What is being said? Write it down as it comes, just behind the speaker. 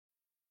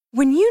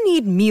When you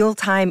need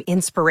mealtime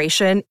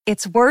inspiration,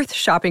 it's worth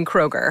shopping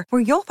Kroger,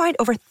 where you'll find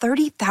over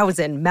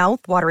 30,000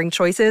 mouth-watering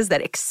choices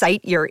that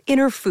excite your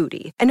inner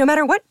foodie. And no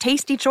matter what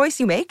tasty choice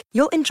you make,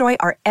 you'll enjoy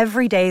our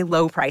everyday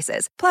low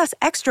prices, plus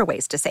extra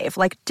ways to save,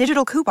 like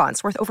digital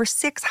coupons worth over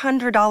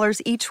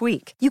 $600 each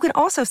week. You can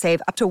also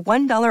save up to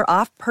 $1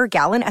 off per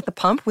gallon at the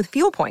pump with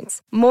fuel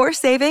points. More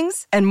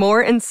savings and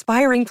more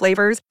inspiring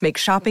flavors make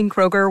shopping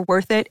Kroger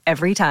worth it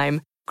every time.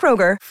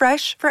 Kroger,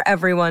 fresh for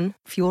everyone.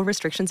 Fuel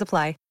restrictions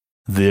apply.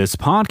 This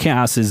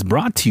podcast is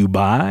brought to you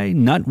by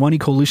Nutwani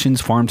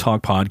Coalition's Farm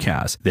Talk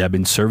podcast. They have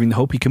been serving the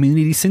Hopi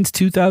community since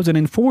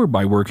 2004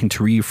 by working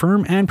to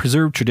reaffirm and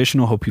preserve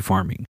traditional Hopi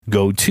farming.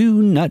 Go to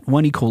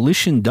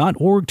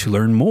nutwanicoalition.org to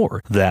learn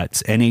more.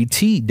 That's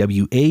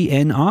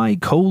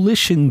NATWANI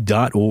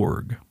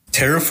coalition.org.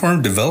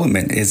 Terraform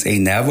Development is a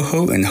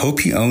Navajo and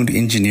Hopi-owned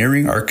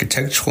engineering,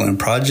 architectural, and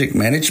project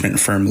management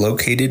firm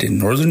located in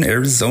northern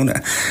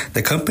Arizona.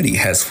 The company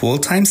has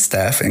full-time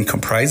staff and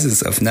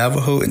comprises of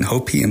Navajo and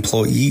Hopi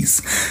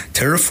employees.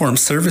 Terraform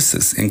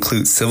services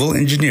include civil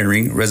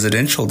engineering,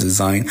 residential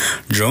design,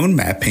 drone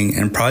mapping,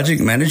 and project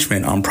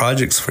management on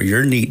projects for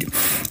your need.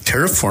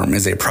 Terraform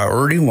is a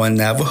Priority 1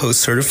 Navajo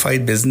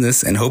certified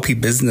business and Hopi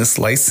business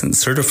license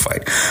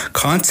certified.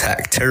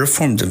 Contact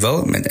Terraform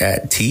Development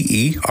at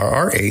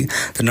TERRA4ORM.com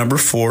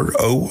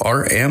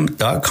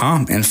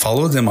and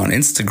follow them on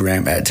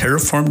Instagram at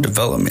Terraform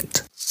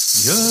Development.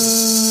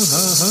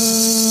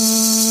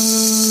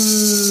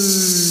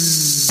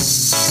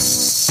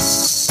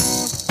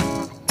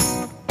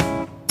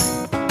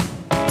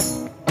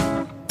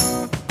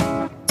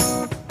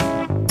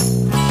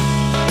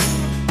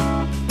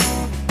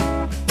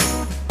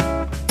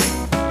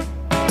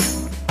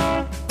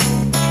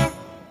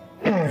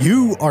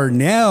 You are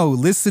now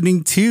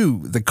listening to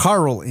the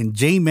Carl and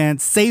J-Man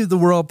Save the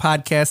World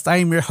podcast. I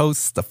am your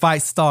host, the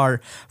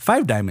 5-star,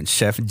 5-diamond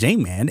chef,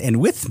 J-Man,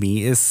 and with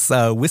me is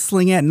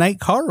Whistling at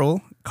Night,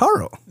 Carl.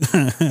 Carl.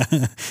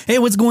 Hey,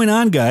 what's going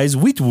on, guys?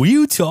 We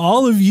to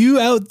all of you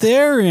out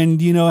there,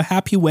 and,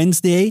 happy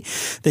Wednesday.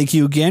 Thank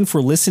you again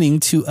for listening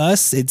to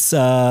us. It's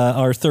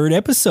our third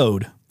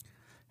episode.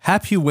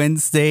 Happy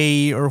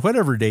Wednesday, or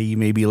whatever day you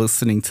may be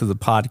listening to the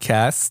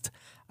podcast.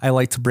 I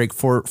like to break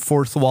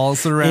fourth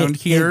walls around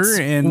here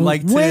and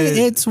like to.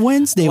 It's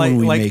Wednesday when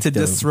we like make to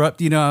them.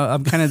 disrupt.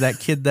 I'm kind of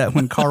that kid that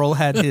when Carl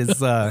had his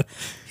Hot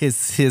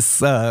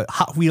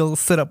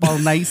Wheels set up all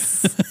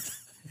nice,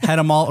 had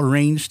them all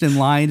arranged in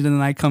line, and then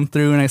I come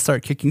through and I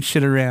start kicking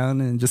shit around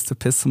and just to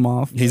piss him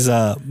off. He's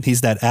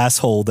that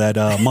asshole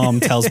that mom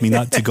tells me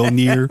not to go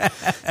near.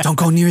 Don't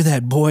go near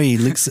that boy. He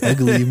looks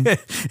ugly.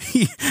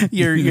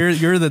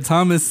 You're the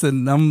Thomas,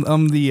 and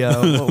I'm the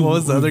what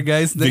was the other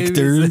guy's name?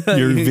 Victor.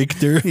 You're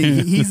Victor.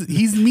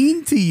 He's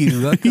mean to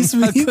you. How come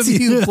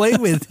you play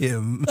with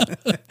him?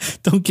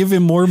 Don't give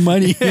him more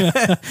money.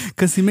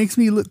 Because he makes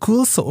me look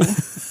cool. So.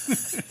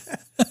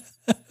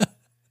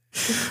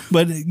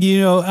 But,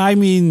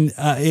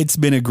 it's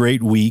been a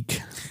great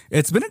week.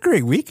 It's been a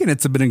great week, and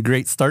it's been a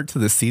great start to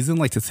the season. I'd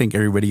like to thank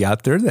everybody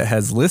out there that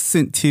has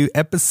listened to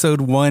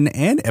episode 1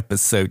 and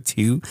episode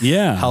 2.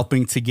 Yeah.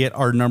 Helping to get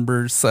our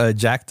numbers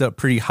jacked up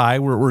pretty high.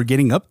 We're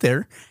getting up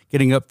there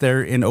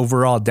in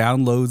overall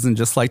downloads, and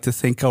just like to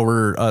thank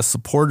our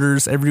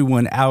supporters,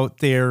 everyone out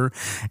there.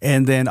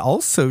 And then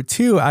also,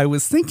 too, I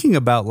was thinking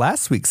about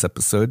last week's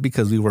episode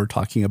because we were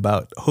talking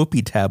about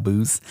Hopi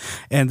taboos.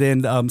 And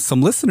then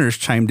some listeners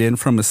chimed in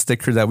from a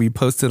sticker that we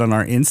posted on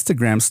our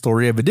Instagram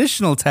story of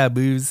additional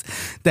taboos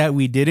that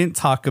we didn't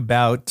talk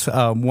about.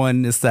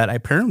 One is that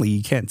apparently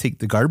you can't take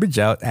the garbage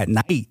out at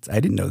night. I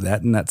didn't know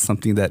that. And that's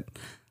something that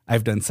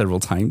I've done several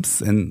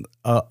times, and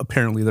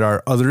apparently there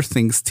are other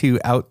things too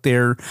out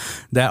there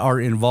that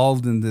are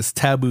involved in this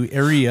taboo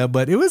area.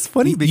 But it was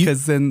funny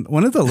because then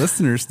one of the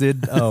listeners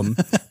did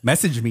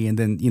message me, and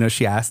then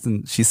she asked,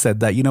 and she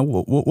said that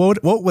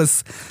what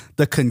was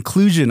the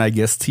conclusion, I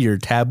guess, to your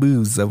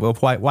taboos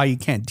of why you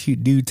can't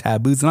do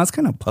taboos. And I was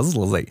kind of puzzled.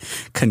 I was like,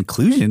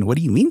 conclusion? What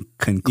do you mean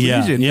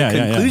conclusion? Yeah, the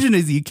conclusion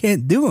is you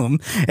can't do them.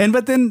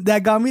 But then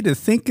that got me to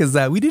think is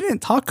that we didn't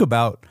talk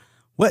about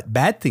what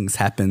bad things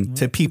happen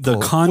to people.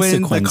 The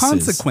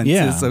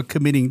consequences of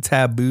committing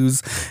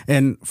taboos.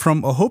 And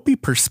from a Hopi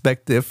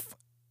perspective,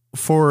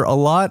 for a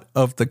lot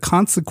of the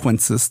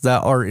consequences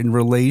that are in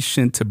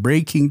relation to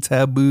breaking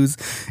taboos,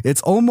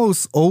 it's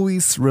almost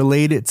always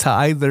related to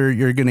either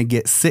you're going to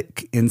get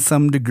sick in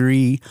some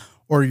degree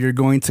or you're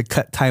going to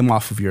cut time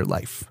off of your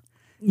life.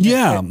 I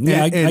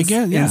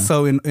get. Yeah. And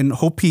so in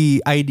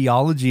Hopi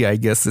ideology, I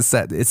guess it's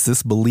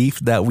this belief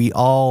that we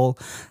all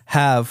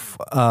have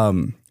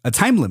a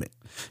time limit.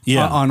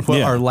 On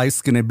what our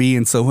life's going to be.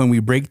 And so when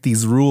we break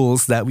these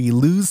rules, that we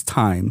lose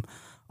time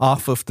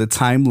off of the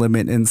time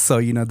limit. And so,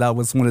 you know, that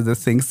was one of the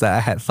things that I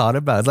had thought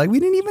about. It's like, we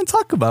didn't even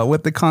talk about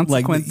what the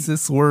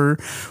consequences were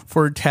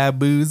for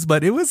taboos.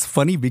 But it was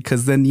funny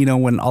because then, you know,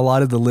 when a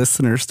lot of the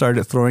listeners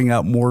started throwing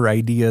out more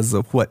ideas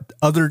of what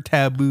other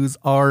taboos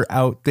are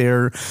out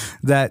there,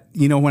 that,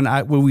 you know, when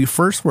we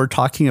first were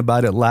talking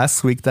about it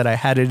last week, that I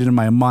had it in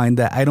my mind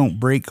that I don't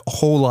break a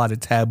whole lot of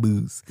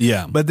taboos.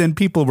 Yeah. But then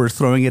people were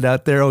throwing it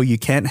out there. Oh, you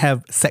can't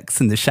have sex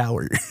in the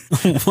shower.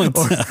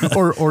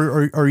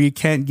 or you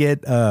can't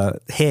get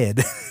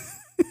head.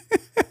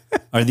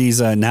 Are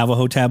these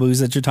Navajo taboos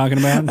that you're talking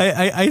about?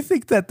 I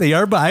think that they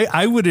are, but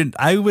I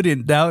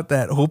wouldn't doubt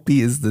that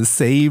Hopi is the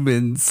same.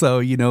 And so,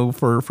 you know,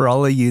 for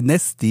all of you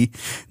nesty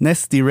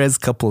res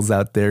couples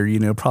out there, you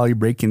know, probably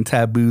breaking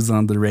taboos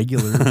on the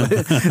regular. But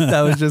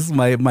that was just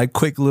my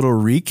quick little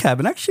recap.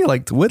 And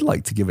actually, would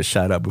like to give a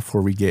shout out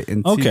before we get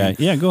into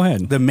go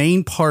ahead. The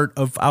main part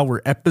of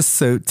our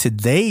episode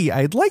today.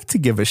 I'd like to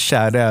give a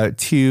shout out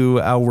to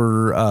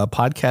our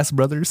podcast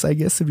brothers, I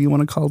guess, if you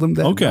want to call them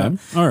that. Okay,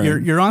 all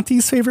right. Your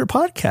auntie's favorite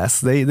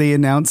podcast. They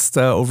announced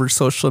over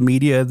social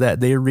media that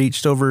they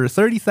reached over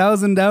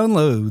 30,000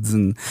 downloads.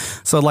 And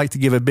so I'd like to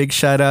give a big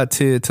shout out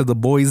to the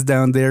boys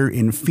down there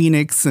in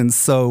Phoenix. And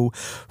so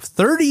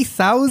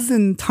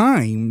 30,000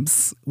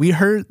 times we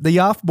heard the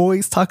Yoff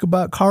boys talk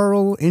about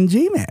Carl and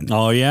J-Man.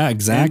 Oh, yeah,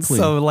 exactly.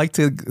 And so I'd like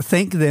to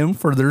thank them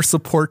for their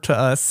support to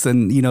us.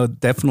 And, you know,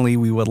 definitely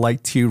we would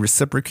like to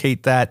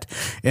reciprocate that,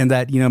 and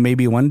that, you know,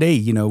 maybe one day,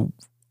 you know,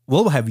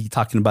 we'll have you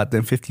talking about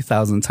them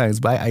 50,000 times,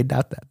 but I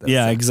doubt that.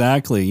 Yeah,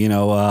 exactly. You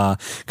know,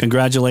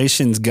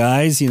 congratulations,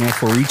 guys, you know,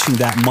 for reaching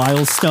that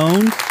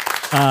milestone.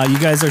 You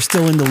guys are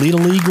still in the Little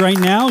League right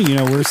now. You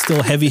know, we're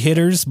still heavy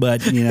hitters,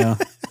 but, you know.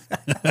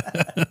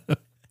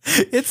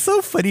 It's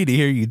so funny to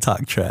hear you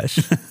talk trash.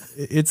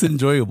 It's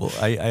enjoyable.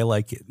 I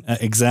like it.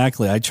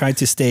 Exactly. I try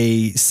to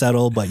stay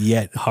subtle, but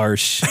yet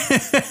harsh.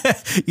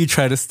 You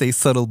try to stay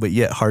subtle, but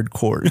yet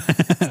hardcore.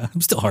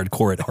 I'm still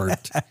hardcore at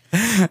heart.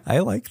 I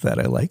like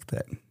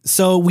that.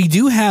 So we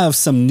do have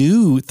some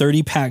new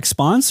 30-pack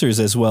sponsors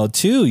as well,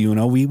 too. You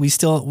know,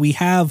 we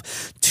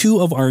have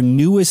two of our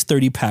newest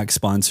 30-pack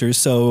sponsors.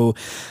 So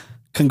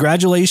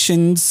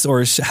congratulations,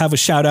 or have a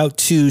shout out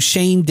to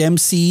Shane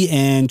Dempsey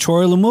and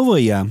Troy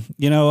Lamovia.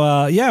 You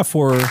know,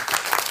 for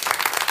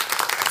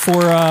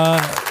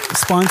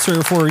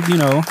sponsor, for, you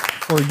know,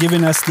 for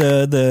giving us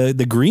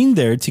the green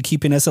there to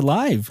keeping us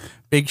alive.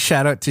 Big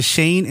shout out to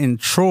Shane and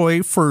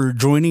Troy for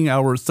joining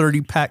our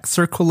 30-pack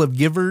circle of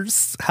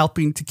givers,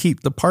 helping to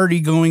keep the party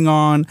going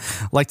on.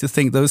 I'd like to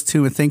thank those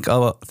two, and thank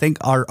our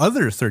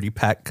other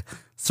 30-pack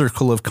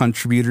circle of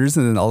contributors,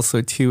 and then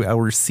also to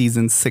our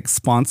season 6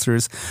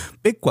 sponsors.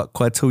 Big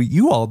kwakwa to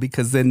you all,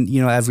 because then, you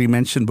know, as we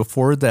mentioned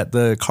before, that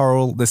the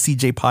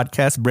CJ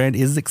podcast brand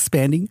is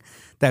expanding,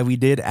 that we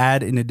did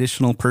add an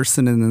additional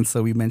person. And then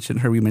so we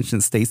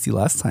mentioned Stacy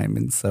last time.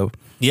 And so.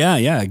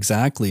 Yeah,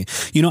 exactly.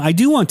 You know, I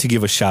do want to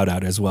give a shout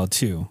out as well,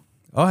 too.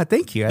 Oh,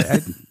 thank you.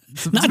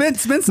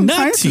 It's been some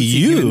time since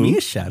you've given me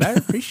a shout. I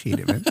appreciate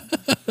it, man.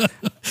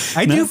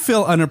 I do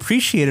feel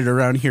unappreciated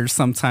around here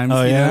sometimes,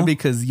 you know,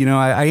 because, you know,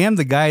 I am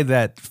the guy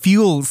that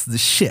fuels the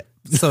ship,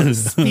 so to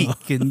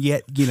speak. And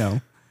yet, you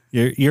know,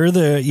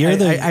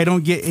 I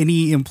don't get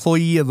any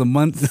employee of the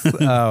month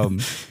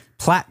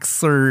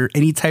plaques or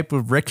any type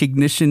of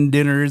recognition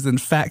dinners. In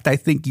fact, I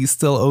think you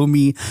still owe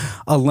me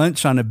a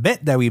lunch on a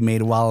bet that we made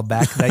a while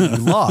back that you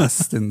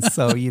lost. And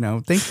so, you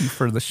know, thank you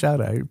for the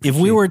shout out. If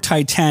we were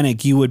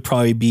Titanic, you would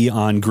probably be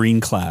on green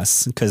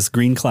class, because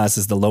green class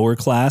is the lower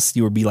class.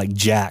 You would be like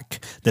Jack,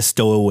 the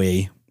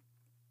stowaway.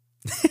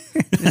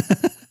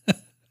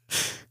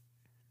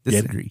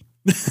 Disagree.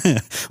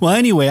 Well,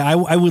 anyway,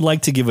 I would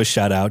like to give a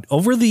shout out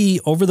over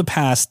the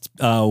past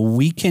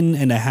weekend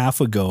and a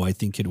half ago, I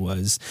think it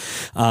was.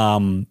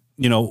 You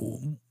know,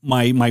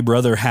 my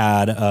brother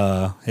had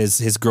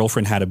his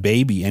girlfriend had a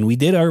baby, and we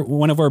did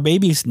one of our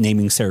baby's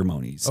naming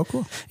ceremonies. Oh,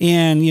 cool!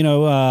 And you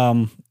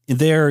know,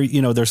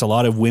 there's a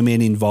lot of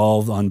women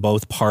involved on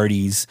both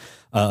parties,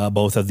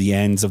 both of the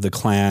ends of the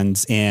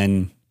clans,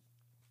 and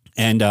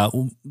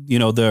you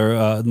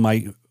know,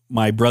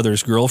 my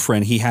brother's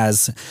girlfriend,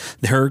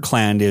 her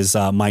clan is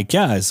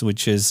Maikas,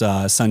 which is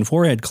Sun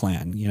Forehead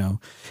clan, you know,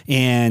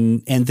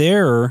 and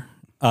they're,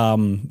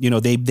 you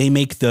know, they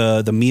make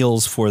the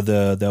meals for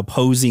the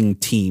opposing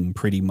team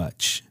pretty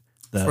much.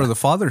 For the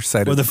father's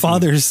side. For the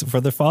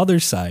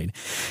father's side.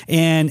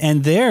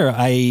 And there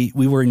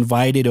we were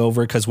invited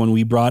over, because when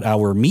we brought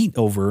our meat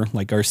over,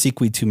 like our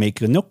sikwi to make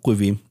a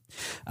nokwivi,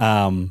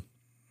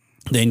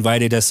 they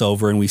invited us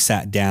over and we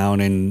sat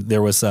down, and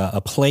there was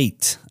a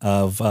plate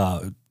of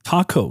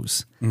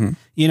tacos,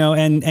 you know,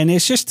 and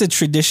it's just the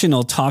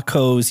traditional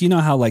tacos. You know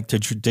how like the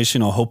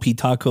traditional Hopi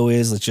taco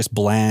is? It's just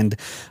bland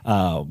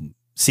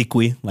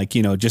sikwi, like,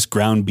 you know, just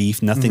ground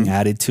beef, nothing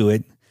added to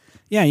it.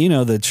 Yeah, you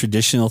know, the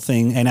traditional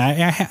thing. And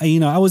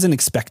I wasn't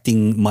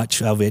expecting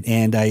much of it,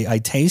 and I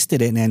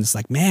tasted it, and it's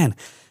like, man,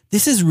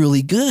 this is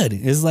really good.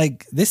 It's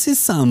like, this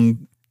is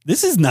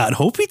not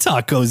Hopi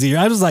tacos here.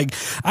 I was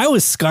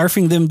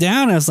scarfing them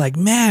down. I was like,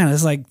 man,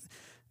 it's like,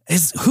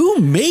 who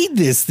made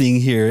this thing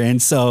here?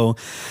 And so,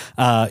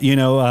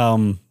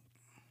 one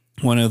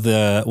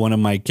of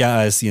my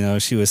guys,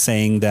 she was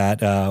saying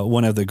that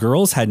one of the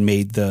girls had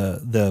made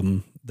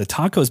the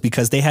tacos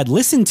because they had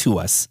listened to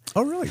us.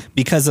 Oh, really?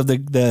 Because of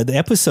the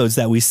episodes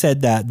that we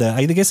said that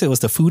I guess it was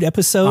the food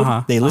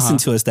episode. They listened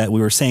to us that we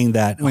were saying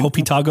that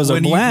Hopi tacos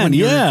are bland.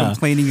 We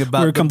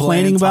were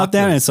complaining about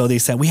that. And so they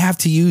said, we have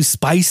to use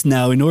spice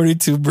now in order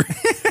to bring.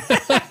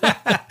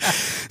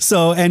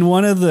 So, and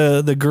one of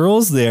the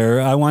girls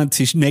there, I want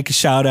to make a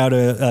shout out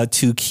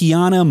to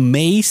Kiana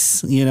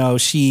Mace.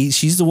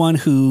 She's the one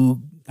who,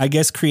 I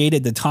guess,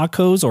 created the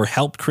tacos or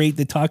helped create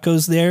the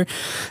tacos there.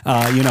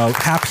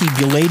 Happy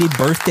belated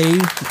birthday.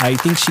 I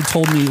think she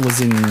told me it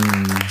was in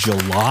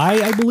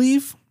July, I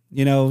believe.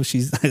 Because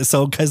we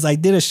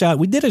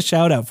did a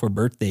shout out for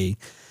birthday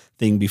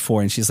thing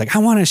before. And she's like, I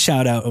want a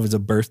shout out over the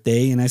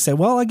birthday. And I said,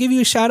 well, I'll give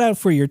you a shout out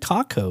for your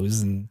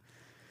tacos. And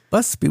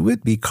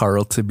would be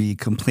Carl to be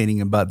complaining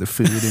about the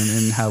food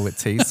and how it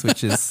tastes,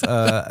 which is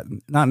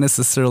not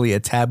necessarily a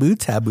taboo,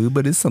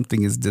 but is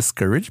something is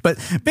discouraged. But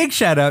big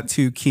shout out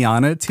to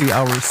Kiana, to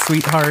our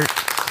sweetheart,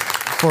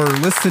 for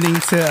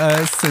listening to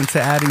us and to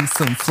adding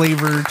some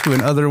flavor to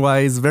an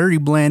otherwise very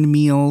bland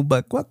meal.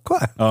 But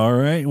quack. All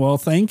right. Well,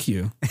 thank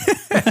you.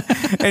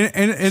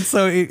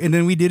 And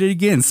then we did it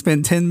again,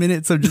 spent 10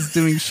 minutes of just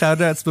doing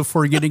shout outs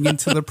before getting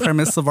into the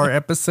premise of our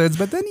episodes.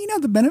 But then,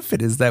 the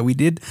benefit is that we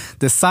did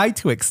decide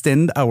to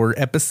extend our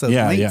episode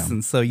lengths. Yeah.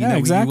 And so,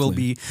 exactly. We will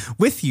be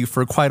with you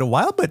for quite a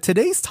while. But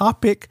today's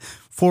topic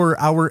for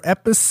our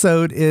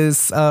episode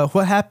is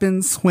what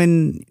happens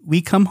when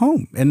we come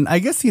home. And I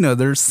guess,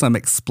 there's some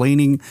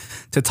explaining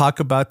to talk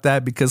about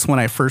that, because when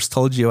I first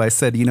told you, I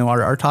said,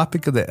 our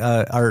topic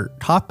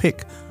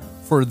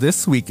for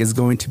this week is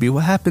going to be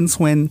what happens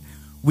when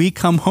we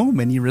come home.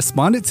 And you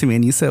responded to me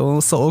and you said,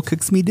 well, Saul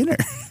cooks me dinner.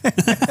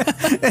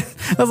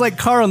 I was like,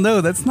 Carl,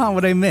 no, that's not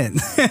what I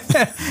meant.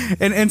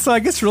 and so I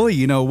guess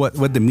really,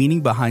 what the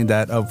meaning behind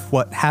that of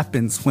what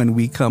happens when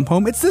we come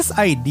home, it's this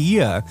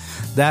idea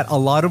that a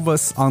lot of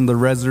us on the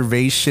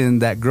reservation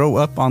that grow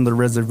up on the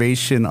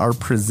reservation are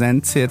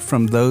presented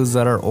from those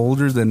that are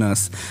older than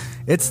us.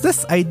 It's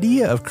this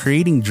idea of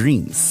creating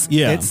dreams.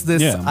 Yeah. It's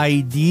this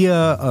idea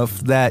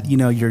of that,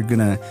 you're going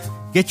to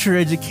get your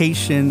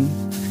education,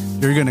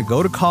 you're going to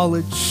go to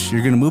college,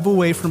 you're going to move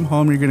away from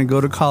home, you're going to go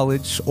to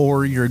college,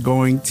 or you're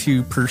going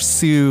to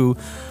pursue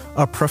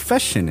a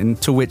profession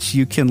into which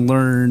you can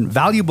learn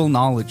valuable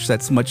knowledge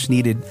that's much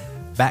needed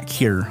back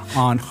here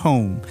on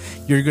home.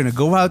 You're going to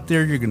go out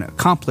there, you're going to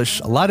accomplish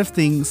a lot of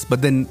things,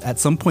 but then at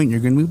some point you're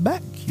going to move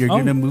back. You're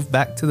going to move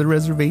back to the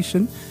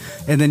reservation,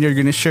 and then you're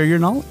going to share your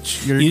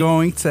knowledge. You're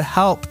going to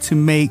help to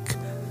make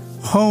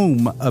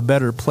home a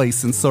better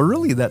place. And so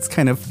really that's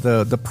kind of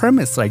the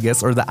premise, I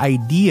guess, or the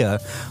idea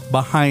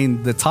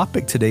behind the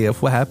topic today of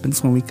what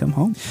happens when we come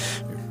home.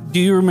 Do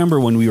you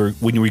remember when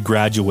we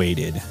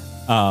graduated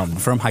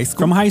from high school?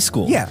 From high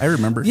school. Yeah, I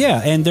remember.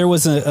 Yeah, and there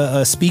was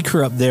a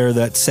speaker up there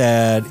that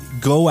said,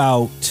 go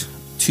out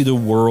to the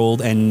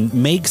world and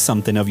make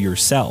something of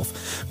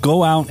yourself.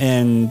 Go out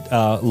and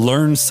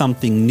learn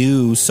something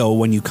new, so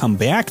when you come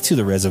back to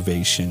the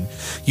reservation,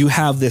 you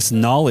have this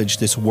knowledge,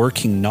 this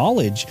working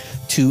knowledge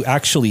to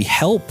actually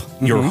help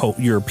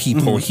your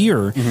people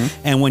here.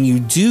 And when you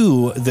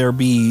do, there'll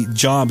be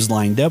jobs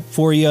lined up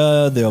for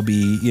you. There'll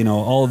be,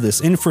 all of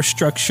this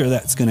infrastructure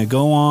that's going to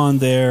go on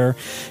there.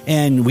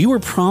 And we were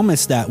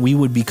promised that we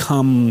would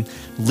become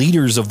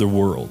leaders of the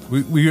world.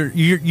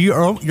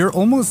 You're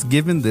almost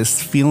given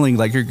this feeling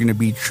like you're going to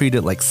be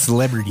treated like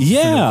celebrities.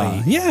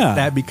 Yeah.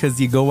 That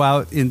because you go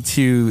out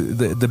into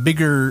the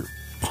bigger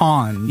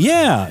pond.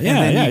 And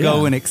then you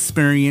go and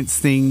experience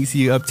things.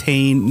 You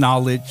obtain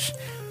knowledge,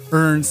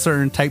 earn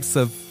certain types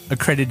of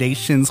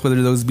accreditations,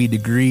 whether those be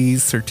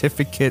degrees,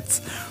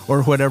 certificates,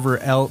 or whatever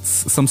else,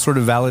 some sort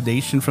of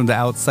validation from the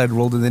outside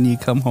world, and then you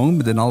come home,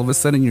 and then all of a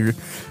sudden you're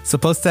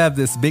supposed to have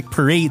this big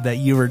parade that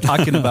you were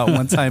talking about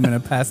one time in a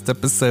past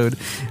episode.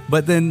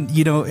 But then,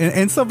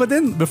 but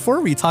then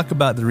before we talk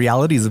about the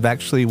realities of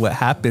actually what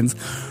happens,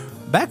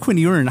 back when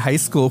you were in high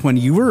school, when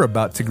you were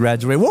about to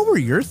graduate, what were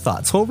your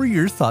thoughts?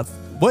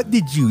 What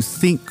did you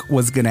think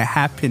was going to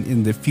happen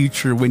in the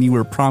future when you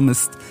were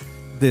promised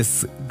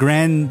this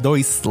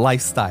grandiose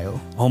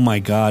lifestyle? Oh my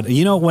God.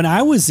 When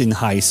I was in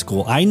high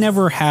school, I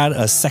never had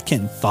a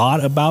second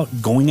thought about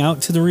going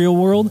out to the real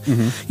world.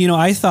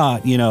 I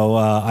thought,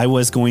 I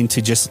was going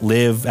to just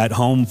live at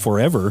home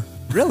forever.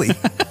 Really?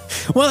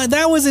 Well,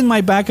 that was in my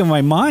back of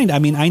my mind. I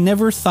mean, I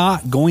never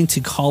thought going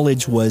to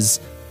college was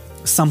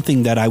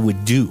something that I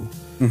would do.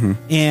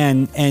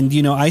 And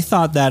I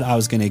thought that I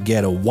was going to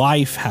get a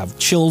wife, have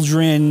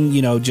children,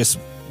 just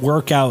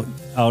work out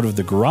of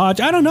the garage.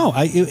 I don't know.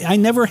 I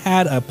never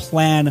had a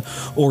plan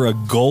or a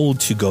goal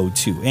to go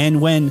to.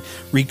 And when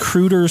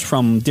recruiters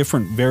from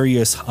different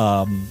various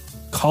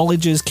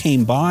colleges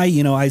came by,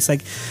 I was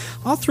like,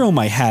 I'll throw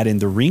my hat in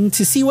the ring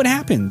to see what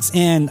happens.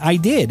 And I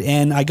did.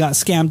 And I got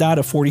scammed out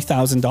of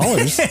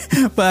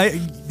 $40,000. But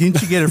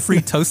didn't you get a free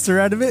toaster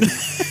out of it?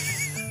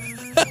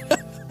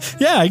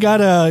 Yeah, I got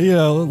a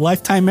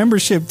lifetime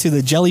membership to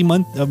the Jelly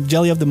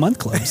of the Month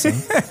Club. So.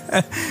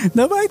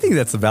 No, but I think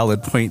that's a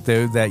valid point,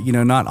 though, that,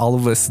 not all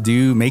of us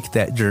do make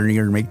that journey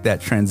or make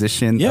that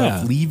transition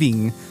of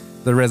leaving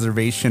the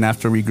reservation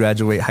after we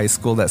graduate high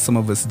school, that some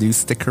of us do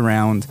stick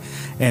around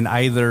and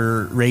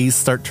either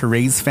start to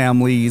raise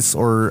families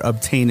or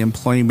obtain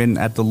employment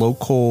at the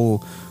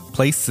local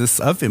places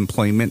of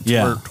employment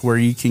where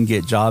you can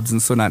get jobs.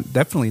 And so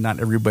definitely not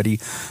everybody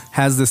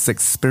has this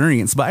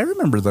experience. But I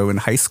remember, though, in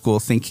high school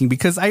thinking,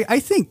 because I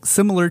think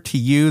similar to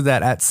you,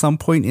 that at some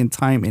point in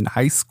time in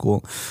high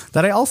school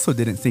that I also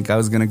didn't think I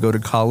was going to go to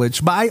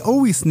college, but I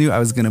always knew I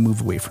was going to move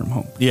away from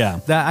home.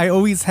 Yeah. That I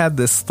always had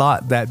this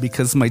thought that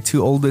because my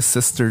two oldest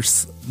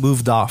sisters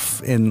moved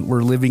off and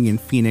were living in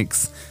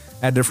Phoenix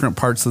at different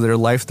parts of their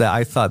life, that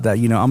I thought that,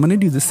 I'm going to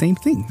do the same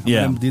thing. I'm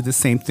going to do the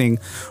same thing,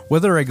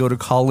 whether I go to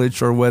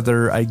college or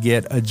whether I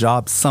get a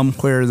job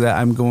somewhere, that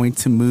I'm going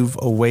to move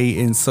away.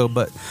 And so,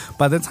 but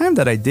by the time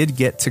that I did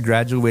get to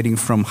graduating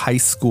from high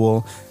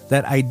school,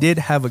 that I did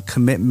have a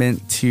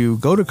commitment to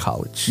go to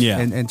college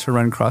and to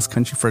run cross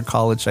country for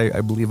college.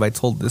 I believe I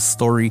told this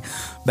story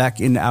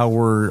back in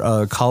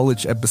our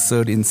college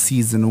episode in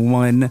season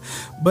 1.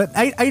 But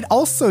I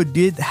also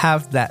did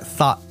have that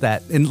thought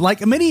that, and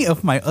like many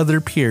of my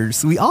other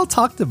peers, we all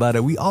talked about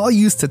it. We all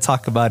used to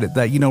talk about it,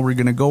 that, we're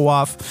going to go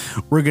off,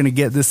 we're going to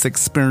get this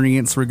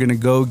experience, we're going to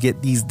go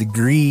get these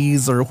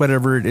degrees or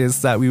whatever it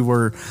is that we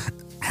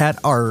had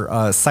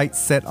our sights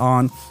set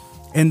on.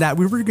 And that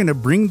we were going to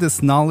bring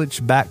this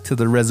knowledge back to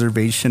the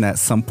reservation at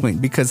some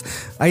point. Because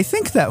I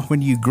think that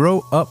when you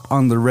grow up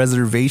on the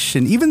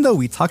reservation, even though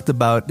we talked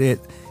about it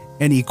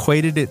and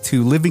equated it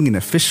to living in a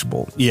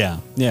fishbowl. Yeah.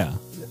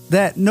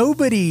 That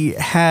nobody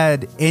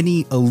had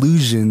any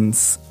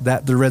illusions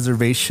that the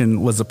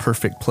reservation was a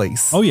perfect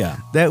place. Oh, yeah.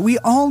 That we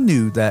all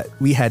knew that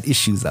we had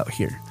issues out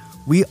here.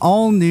 We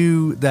all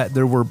knew that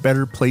there were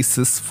better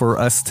places for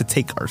us to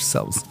take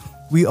ourselves.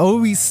 We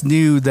always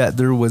knew that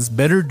there was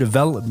better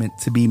development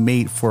to be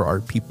made for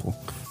our people.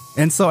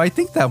 And so I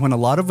think that when a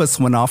lot of us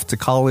went off to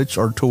college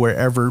or to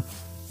wherever,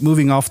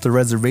 moving off the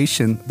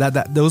reservation,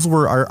 that those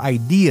were our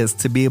ideas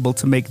to be able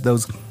to make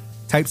those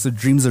types of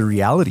dreams a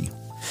reality.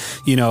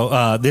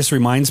 This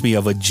reminds me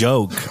of a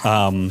joke.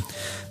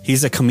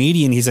 He's a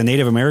comedian. He's a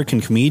Native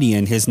American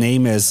comedian. His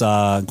name is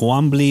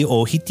Gwambli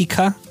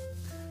Ohitika.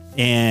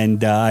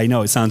 And I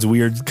know it sounds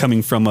weird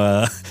coming from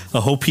a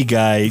Hopi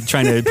guy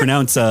trying to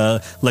pronounce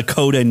a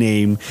Lakota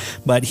name,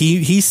 but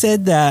he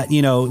said that,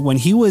 when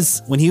he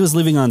was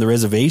living on the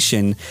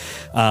reservation,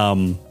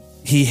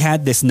 he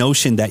had this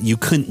notion that you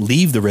couldn't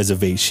leave the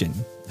reservation.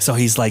 So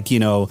he's like,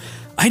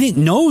 I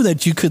didn't know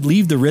that you could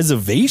leave the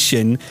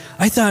reservation.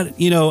 I thought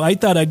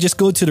I'd just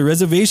go to the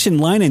reservation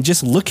line and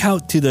just look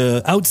out to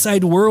the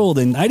outside world.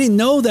 And I didn't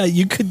know that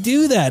you could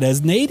do that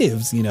as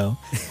natives,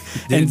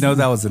 Didn't know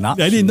that was an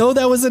option. I didn't know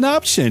that was an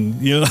option,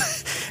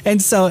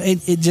 And so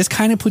it just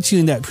kind of puts you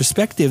in that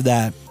perspective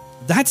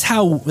that's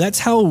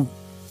how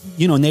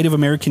Native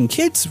American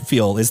kids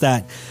feel, is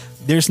that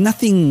there's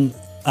nothing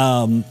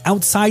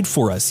outside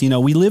for us.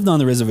 We lived on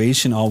the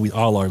reservation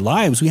all our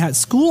lives. We had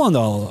school on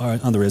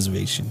the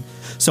reservation.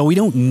 So we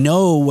don't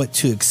know what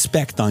to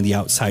expect on the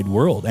outside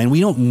world, and we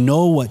don't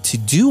know what to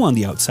do on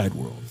the outside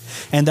world.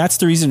 And that's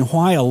the reason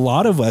why a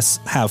lot of us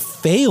have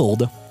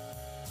failed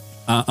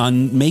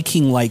on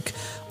making like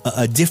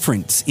a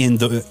difference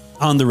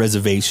on the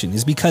reservation,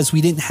 is because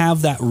we didn't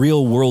have that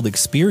real world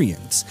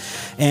experience.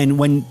 And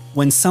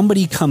when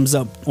somebody comes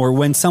up, or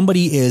when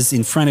somebody is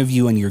in front of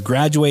you and you're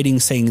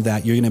graduating saying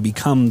that you're going to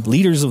become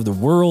leaders of the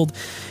world,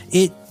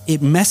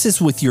 it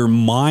messes with your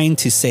mind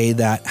to say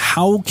that,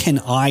 how can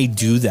I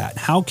do that?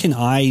 How can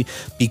I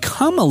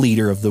become a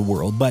leader of the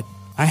world? But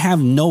I have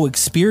no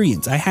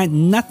experience. I had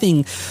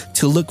nothing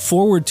to look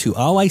forward to.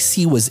 All I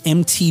see was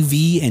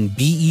MTV and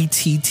BET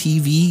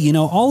TV,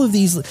 all of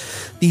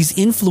these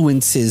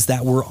influences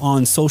that were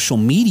on social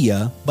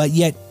media, but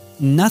yet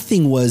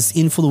nothing was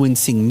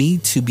influencing me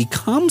to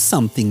become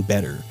something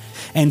better.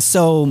 And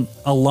so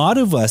a lot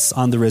of us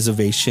on the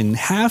reservation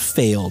have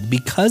failed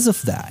because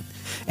of that.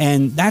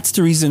 And that's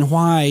the reason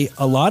why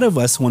a lot of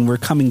us, when we're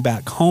coming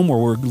back home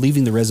or we're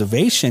leaving the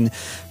reservation,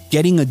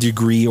 getting a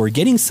degree or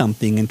getting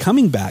something and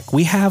coming back,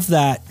 we have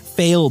that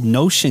failed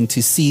notion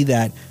to see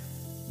that,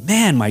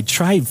 man, my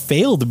tribe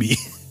failed me.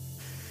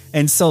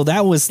 And so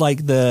that was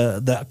like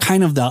the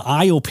kind of the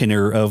eye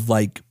opener of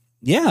like,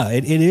 yeah,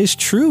 it is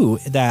true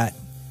that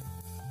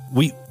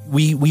we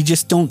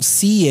just don't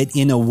see it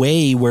in a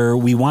way where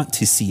we want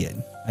to see it,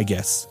 I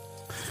guess.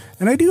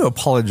 And I do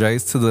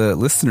apologize to the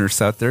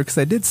listeners out there, because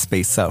I did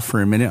space out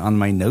for a minute on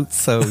my notes.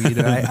 So,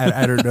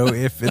 I don't know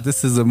if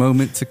this is a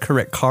moment to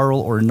correct Carl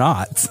or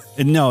not.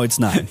 No, it's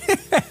not.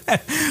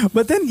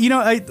 But then,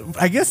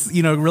 I guess,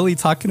 really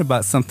talking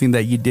about something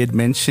that you did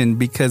mention,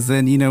 because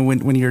then,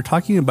 when you're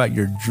talking about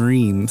your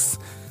dreams,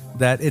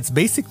 that it's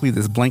basically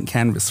this blank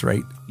canvas,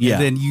 right? Yeah.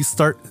 And then you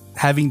start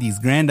having these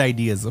grand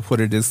ideas of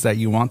what it is that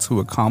you want to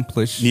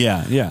accomplish.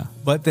 Yeah.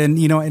 But then,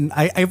 and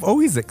I've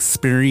always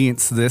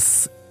experienced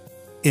this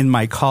in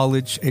my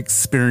college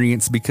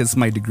experience, because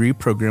my degree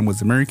program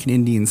was American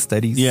Indian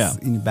Studies,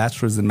 in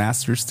bachelor's and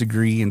master's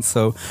degree. And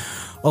so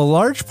a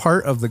large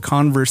part of the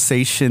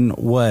conversation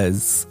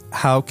was,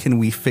 how can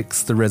we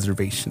fix the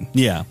reservation?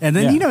 Yeah. And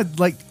then,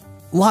 like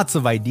lots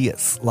of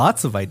ideas,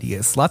 lots of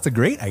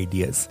great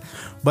ideas.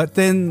 But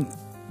then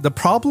the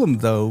problem,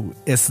 though,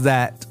 is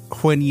that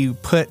when you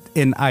put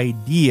an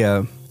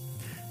idea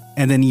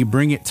and then you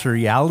bring it to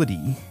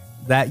reality,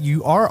 that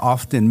you are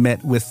often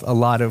met with a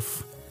lot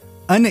of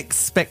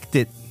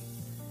unexpected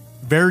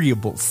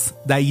variables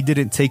that you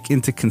didn't take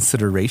into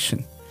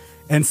consideration.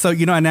 And so,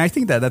 and I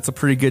think that that's a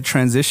pretty good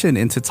transition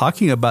into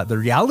talking about the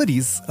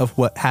realities of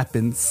what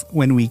happens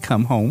when we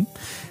come home.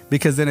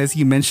 Because then, as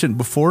you mentioned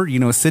before,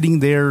 sitting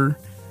there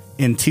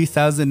in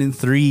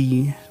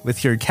 2003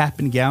 with your cap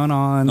and gown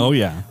on. Oh,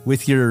 yeah.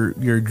 With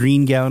your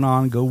green gown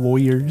on, go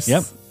Warriors.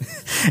 Yep.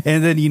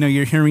 And then,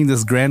 you're hearing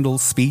this grand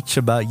old speech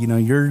about,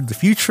 you're the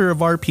future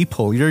of our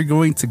people. You're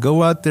going to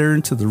go out there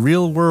into the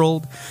real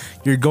world.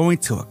 You're going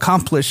to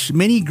accomplish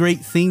many great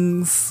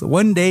things.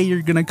 One day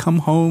you're going to come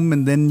home,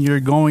 and then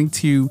you're going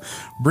to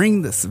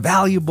bring this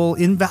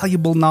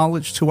invaluable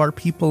knowledge to our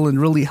people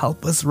and really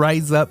help us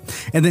rise up.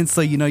 And then,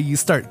 so, you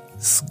start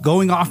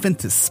going off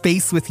into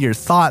space with your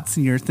thoughts,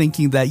 and you're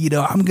thinking that,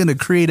 I'm going to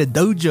create a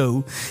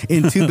dojo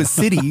in Tuba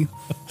City.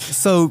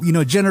 So,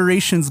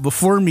 generations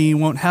before me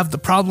won't have the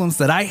problems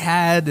that I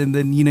had. And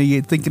then,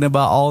 you're thinking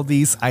about all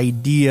these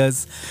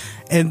ideas.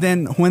 And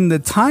then when the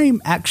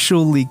time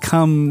actually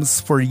comes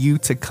for you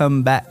to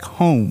come back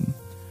home,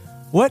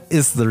 what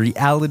is the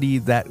reality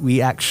that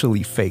we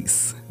actually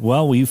face?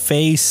 Well, we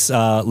face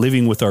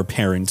living with our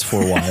parents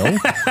for a while.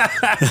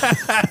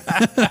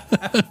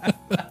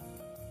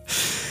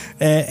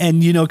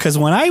 And because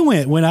when I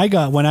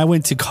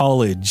went to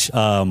college,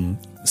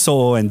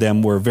 So and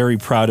them were very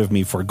proud of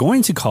me for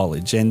going to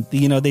college. And,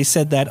 they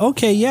said that,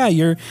 okay, yeah,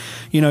 you're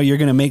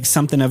going to make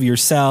something of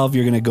yourself.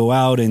 You're going to go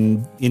out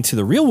and into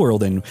the real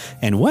world and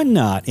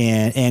whatnot.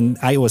 And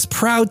I was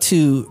proud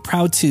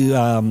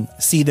to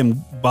see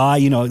them by,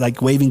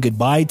 like waving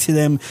goodbye to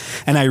them.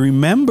 And I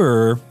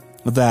remember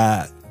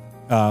that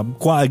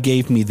Gua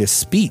gave me this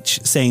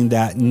speech saying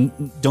that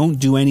don't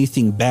do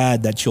anything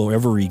bad that you'll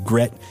ever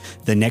regret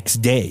the next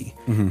day.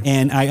 Mm-hmm.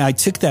 And I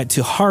took that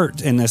to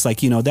heart, and it's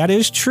like, that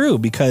is true,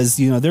 because,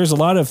 there's a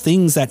lot of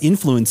things that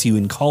influence you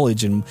in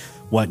college and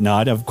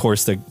whatnot. Of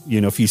course,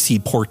 if you see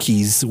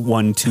Porky's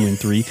 1, 2, and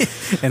 3.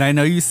 And I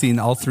know you've seen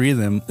all three of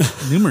them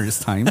numerous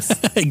times.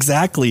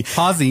 Exactly.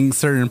 Pausing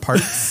certain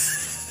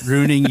parts,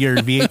 ruining your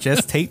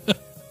VHS tape.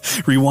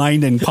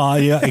 Rewind and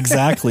pause. Yeah,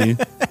 exactly.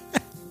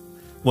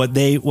 What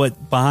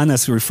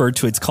Bahanas refer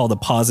to, it's called a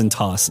pause and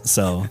toss.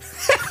 So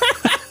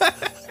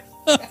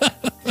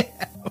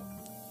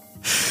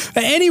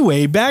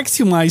anyway, back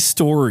to my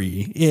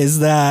story is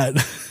that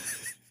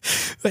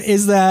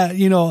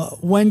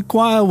when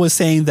Gua was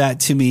saying that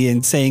to me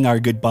and saying our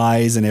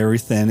goodbyes and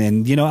everything,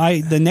 and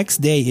the next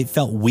day it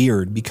felt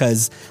weird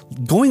because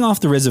going off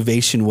the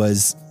reservation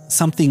was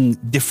something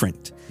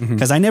different.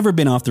 Because I never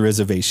been off the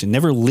reservation,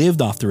 never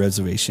lived off the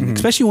reservation,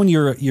 especially when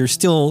you're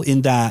still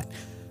in that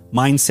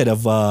mindset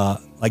of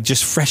like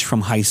just fresh from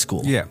high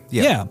school.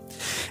 Yeah.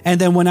 And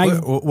then when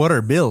what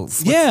are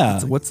bills?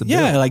 What's the bill?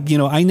 Yeah, like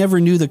I never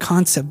knew the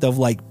concept of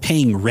like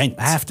paying rent.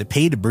 I have to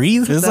pay to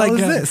breathe. It's like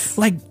this.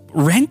 Like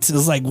rent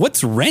is like,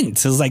 what's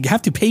rent? It's like, you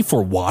have to pay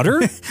for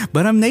water.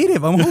 But I'm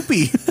native. I'm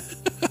Hopi.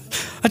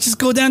 I just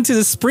go down to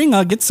the spring.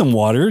 I'll get some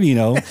water.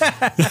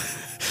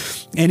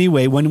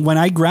 Anyway, when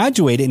I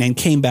graduated and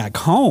came back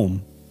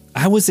home,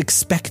 I was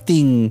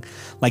expecting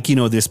like,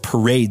 this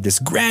parade, this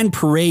grand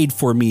parade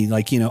for me.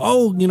 Like,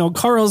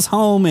 Carl's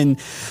home and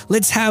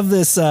let's have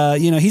this,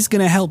 he's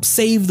going to help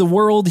save the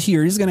world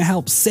here. He's going to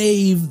help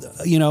save,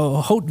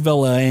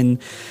 Hautvilla.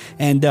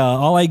 And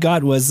all I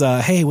got was,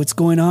 hey, what's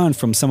going on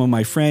from some of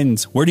my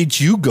friends? Where did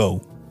you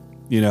go?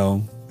 All,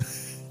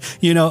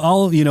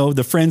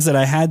 the friends that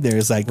I had there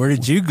is like, where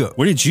did you go?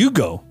 Where did you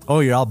go?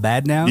 Oh, you're all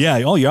bad now?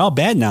 Yeah. Oh, you're all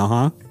bad now,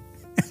 huh?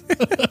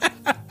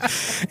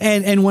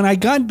 And when I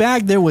got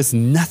back, there was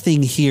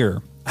nothing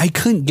here. I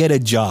couldn't get a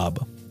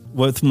job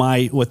with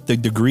the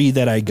degree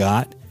that I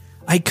got.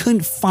 I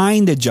couldn't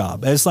find a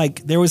job. It's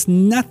like there was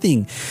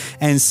nothing.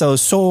 And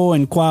so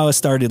and Gua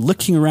started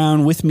looking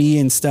around with me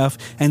and stuff.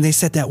 And they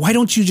said that, why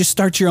don't you just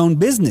start your own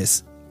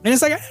business? And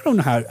it's like, I don't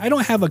know how. I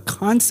don't have a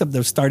concept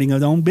of starting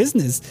an own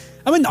business.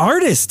 I'm an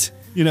artist.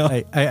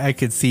 I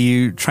could see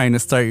you trying to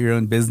start your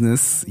own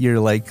business. You're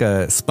like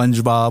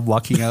SpongeBob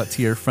walking out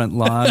to your front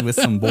lawn with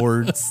some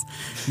boards.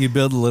 You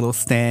build a little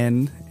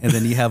stand, and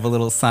then you have a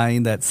little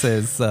sign that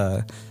says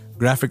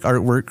graphic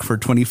artwork for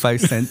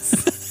 25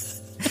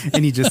 cents.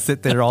 And you just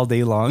sit there all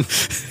day long.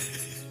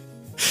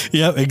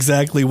 Yeah,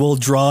 exactly. We'll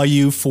draw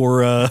you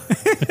for...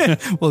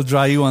 We'll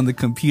draw you on the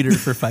computer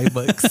for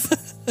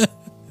 $5.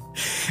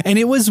 And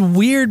it was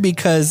weird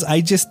because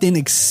I just didn't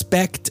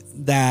expect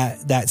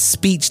that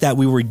speech that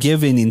we were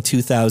given in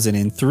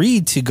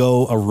 2003 to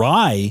go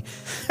awry,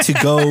 to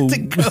go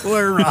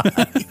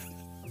awry.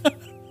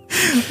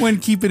 When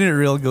keeping it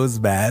real goes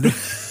bad.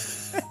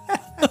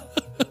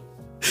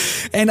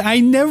 And I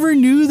never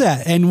knew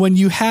that. And when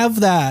you have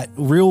that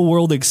real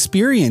world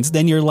experience,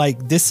 then you're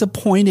like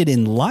disappointed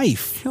in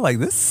life. You're like,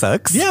 this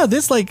sucks. Yeah,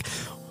 this like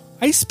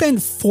I spent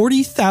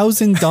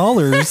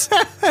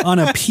 $40,000 on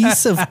a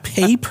piece of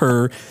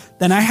paper.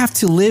 Then I have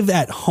to live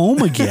at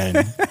home again.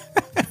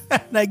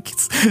 And I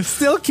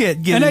still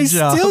can't get and a I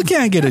job. still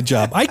can't get a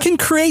job. I can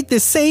create the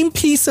same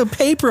piece of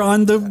paper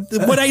on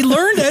what I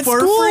learned at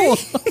For school.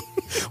 free.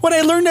 What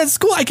I learned at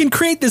school, I can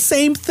create the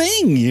same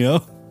thing, you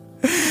know?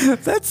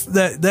 Those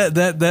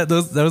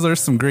are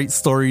some great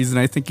stories, and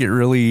I think it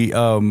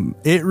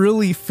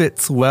really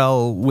fits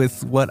well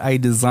with what I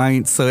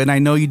designed. So, and I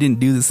know you didn't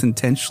do this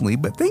intentionally,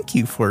 but thank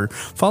you for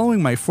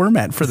following my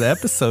format for the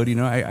episode. You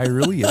know, I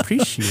really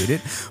appreciate it.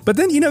 But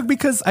then, you know,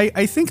 because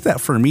I think that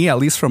for me, at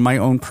least from my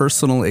own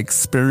personal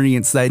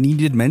experience, that I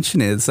needed to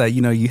mention is that,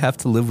 you know, you have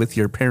to live with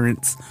your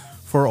parents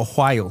for a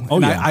while. Oh,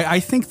 and yeah. I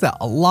think that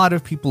a lot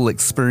of people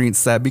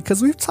experience that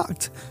because we've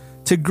talked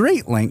to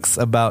great lengths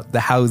about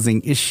the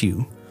housing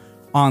issue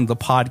on the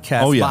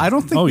podcast. Oh, yeah. But I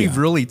don't think we've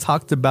really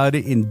talked about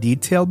it in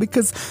detail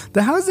because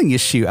the housing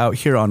issue out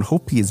here on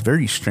Hopi is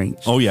very strange.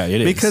 Oh, yeah, it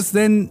is. Because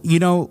then, you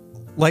know,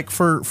 like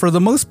for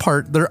the most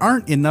part, there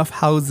aren't enough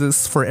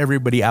houses for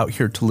everybody out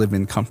here to live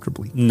in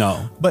comfortably.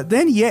 No. But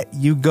then yet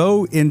you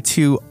go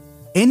into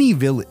any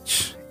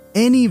village,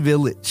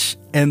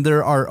 and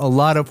there are a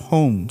lot of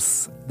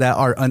homes that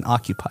are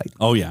unoccupied.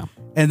 Oh, yeah.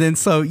 And then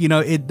so, you know,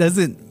 it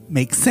doesn't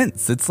make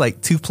sense. It's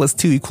like 2 +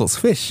 2 =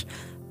 fish.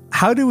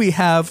 How do we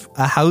have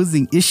a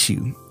housing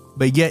issue,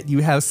 but yet you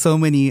have so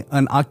many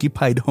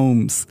unoccupied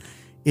homes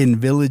in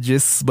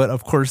villages? But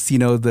of course, you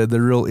know,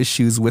 the real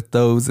issues with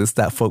those is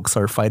that folks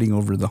are fighting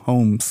over the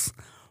homes,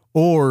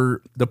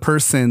 or the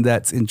person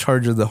that's in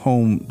charge of the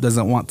home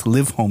doesn't want to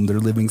live home. They're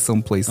living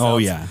someplace else. Oh,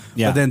 yeah.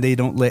 Yeah. But then they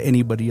don't let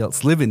anybody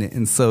else live in it.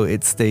 And so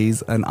it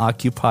stays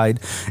unoccupied.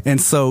 And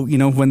so, you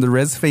know, when the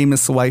Res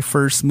Famous wife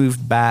first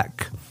moved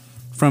back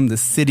from the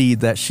city,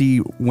 that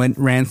she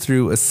ran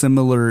through a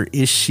similar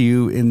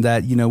issue in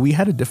that, you know, we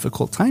had a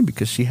difficult time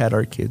because she had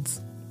our kids.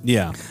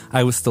 Yeah.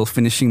 I was still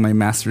finishing my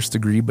master's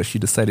degree, but she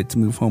decided to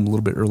move home a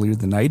little bit earlier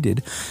than I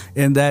did.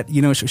 And that,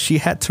 you know, she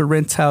had to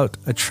rent out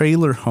a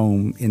trailer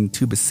home in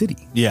Tuba City.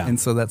 Yeah. And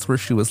so that's where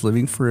she was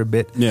living for a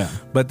bit. Yeah.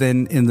 But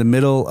then in the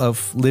middle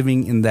of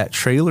living in that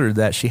trailer,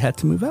 that she had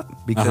to move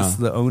out because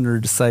the owner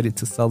decided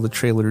to sell the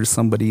trailer to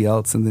somebody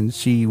else. And then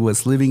she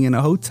was living in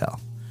a hotel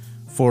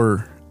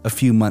for a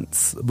few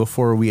months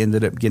before we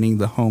ended up getting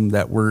the home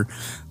that we're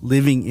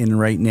living in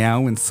right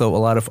now. And so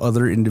a lot of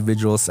other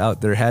individuals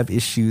out there have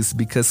issues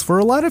because for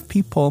a lot of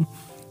people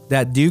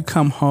that do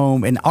come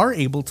home and are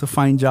able to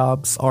find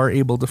jobs, are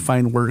able to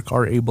find work,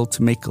 are able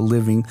to make a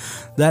living,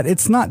 that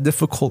it's not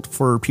difficult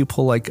for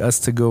people like us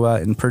to go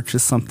out and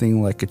purchase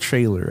something like a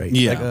trailer, right?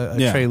 Yeah.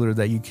 Like a trailer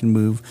that you can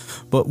move.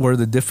 But where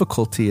the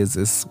difficulty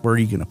is where are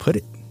you going to put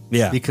it?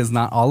 Yeah. Because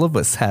not all of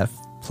us have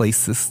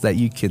places that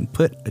you can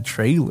put a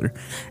trailer.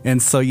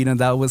 And so, you know,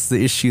 that was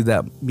the issue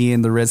that me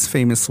and the Res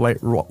Famous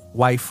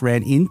wife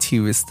ran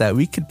into, is that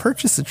we could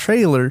purchase a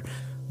trailer,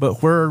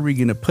 but where are we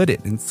going to put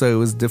it? And so it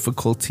was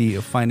difficulty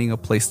of finding a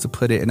place to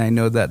put it. And I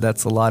know that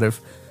that's a lot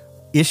of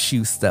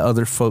issues that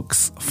other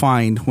folks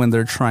find when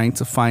they're trying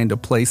to find a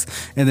place.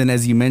 And then,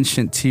 as you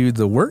mentioned too,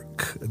 the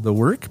work,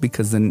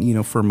 because then, you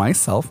know, for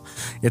myself,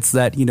 it's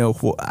that, you know,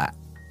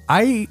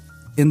 I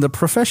in the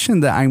profession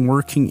that I'm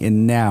working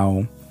in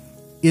now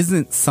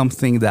isn't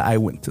something that I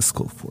went to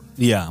school for.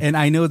 Yeah. And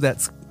I know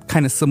that's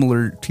kind of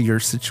similar to your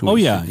situation. Oh,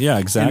 yeah. Yeah,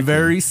 exactly. And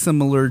very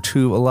similar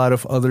to a lot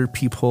of other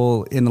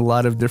people in a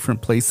lot of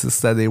different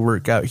places that they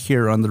work out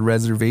here on the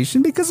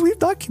reservation, because we've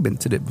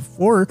documented it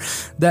before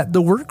that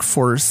the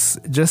workforce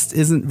just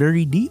isn't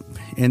very deep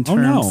in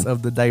terms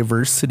of the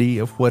diversity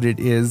of what it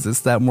is.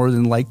 Is that more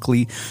than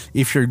likely,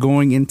 if you're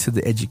going into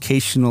the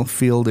educational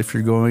field, if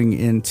you're going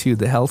into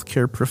the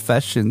healthcare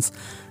professions,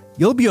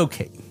 you'll be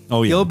okay.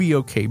 Oh, yeah. You'll be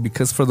okay,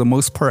 because for the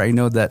most part, I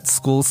know that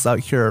schools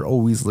out here are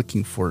always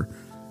looking for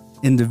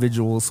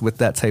individuals with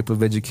that type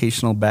of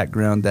educational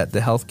background, that the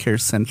healthcare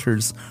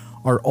centers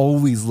are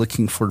always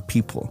looking for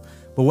people.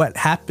 But what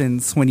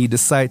happens when you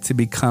decide to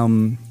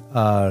become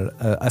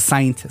a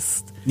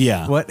scientist?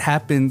 Yeah. What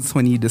happens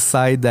when you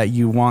decide that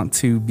you want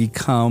to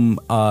become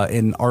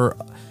an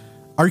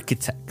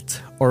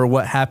architect? Or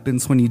what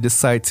happens when you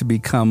decide to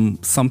become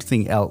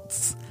something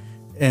else?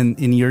 And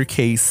in your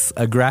case,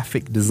 a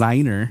graphic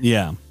designer.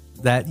 Yeah.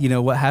 That, you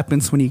know, what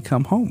happens when you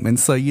come home? And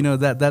so, you know,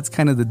 that's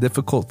kind of the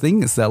difficult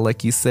thing, is that,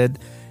 like you said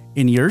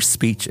in your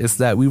speech, is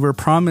that we were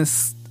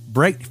promised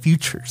bright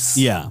futures.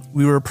 Yeah.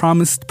 We were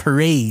promised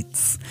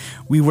parades.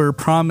 We were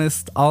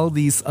promised all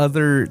these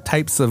other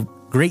types of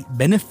great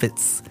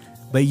benefits.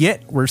 But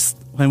yet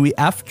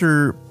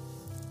after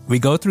we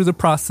go through the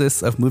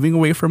process of moving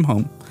away from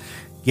home,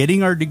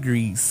 getting our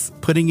degrees,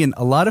 putting in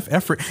a lot of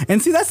effort.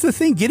 And see, that's the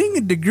thing. Getting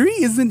a degree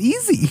isn't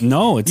easy.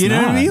 No, it's not. You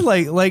know what I mean?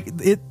 Like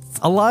it's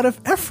a lot of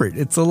effort.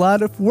 It's a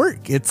lot of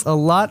work. It's a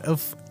lot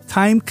of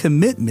time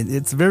commitment.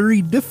 It's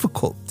very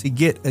difficult to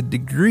get a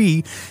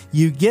degree.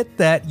 You get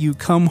that, you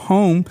come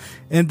home,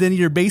 and then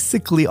you're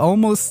basically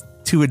almost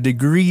to a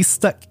degree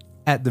stuck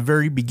at the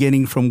very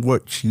beginning from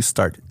what you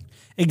started.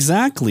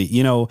 Exactly.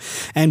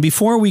 And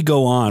before we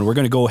go on, we're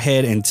going to go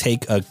ahead and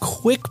take a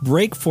quick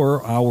break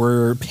for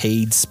our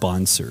paid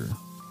sponsor.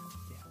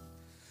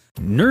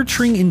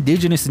 Nurturing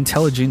Indigenous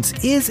Intelligence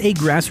is a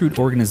grassroots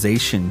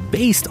organization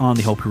based on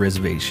the Hopi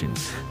Reservation.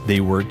 They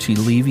work to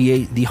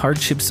alleviate the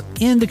hardships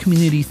in the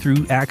community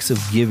through acts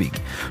of giving,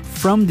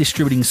 from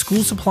distributing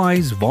school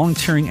supplies,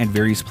 volunteering at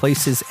various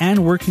places,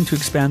 and working to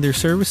expand their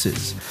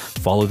services.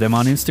 Follow them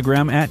on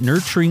Instagram at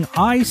Nurturing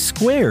I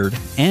Squared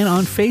and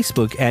on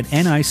Facebook at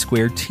NI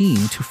Squared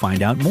Team to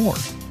find out more.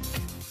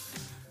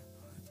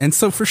 And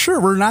so for sure,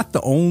 we're not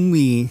the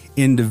only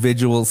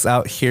individuals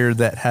out here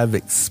that have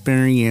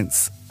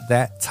experienced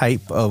that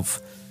type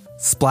of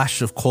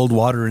splash of cold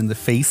water in the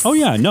face. Oh,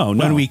 yeah. No.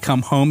 When we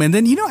come home. And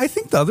then, I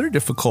think the other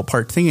difficult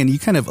thing, and you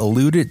kind of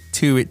alluded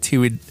to it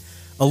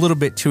a little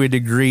bit to a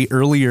degree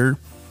earlier,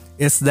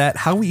 is that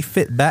how we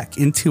fit back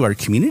into our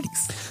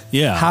communities.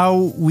 Yeah.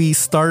 How we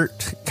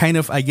start kind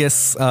of, I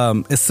guess,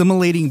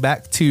 assimilating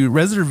back to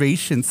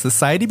reservation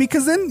society,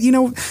 because then,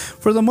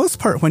 for the most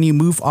part, when you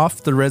move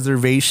off the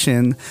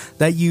reservation,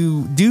 that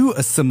you do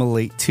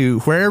assimilate to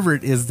wherever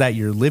it is that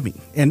you're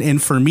living.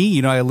 And for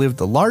me, I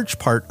lived a large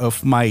part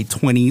of my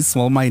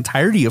 20s, my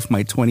entirety of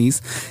my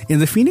 20s in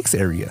the Phoenix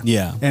area.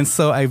 Yeah. And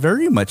so I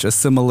very much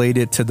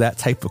assimilated to that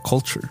type of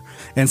culture.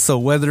 And so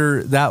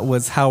whether that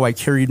was how I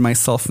carried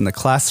myself in the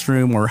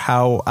classroom or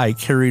how I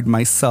carried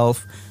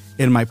myself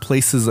in my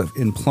places of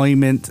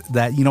employment,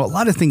 that, a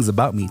lot of things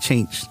about me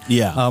changed.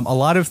 Yeah. A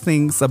lot of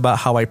things about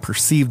how I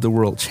perceived the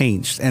world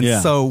changed. And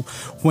so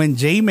when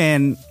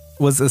J-Man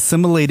was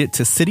assimilated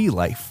to city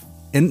life,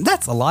 and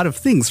that's a lot of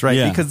things, right?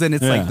 Yeah. Because then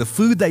it's like the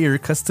food that you're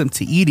accustomed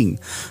to eating,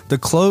 the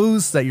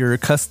clothes that you're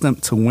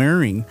accustomed to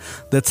wearing,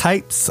 the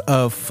types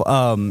of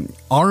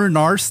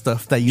R&R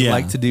stuff that you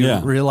like to do,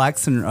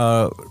 relax and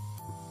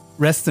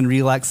rest and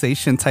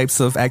relaxation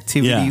types of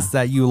activities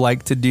that you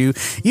like to do,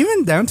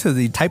 even down to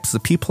the types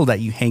of people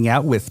that you hang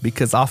out with,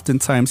 because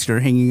oftentimes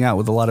you're hanging out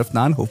with a lot of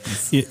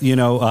non-Hopis.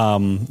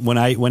 When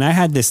I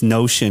had this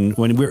notion,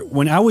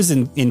 when I was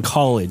in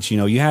college,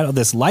 you had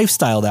this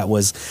lifestyle that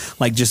was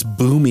like just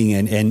booming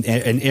and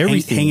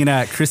everything. Hanging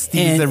out at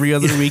Christie's every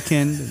other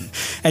weekend.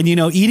 And,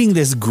 eating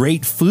this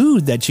great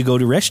food that you go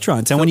to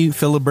restaurants. And when you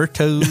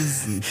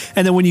Filiberto's.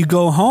 And then when you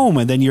go home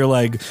and then you're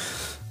like,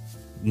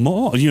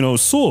 Ma,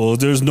 so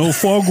there's no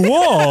foie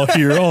gras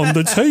here on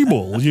the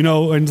table,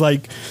 and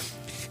like,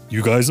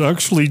 you guys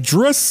actually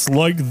dress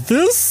like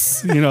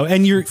this,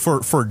 and you're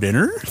for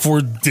dinner,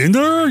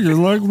 you're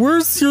like,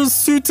 where's your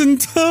suit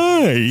and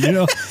tie,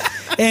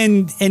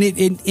 and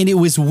it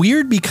was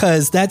weird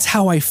because that's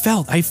how I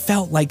felt. I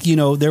felt like,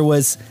 there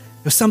was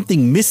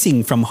something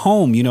missing from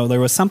home, there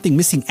was something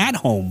missing at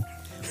home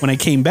when I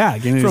came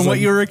back. And from what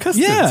you were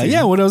accustomed to.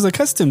 Yeah, what I was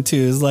accustomed to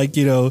is like,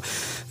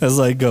 as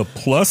like a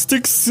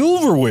plastic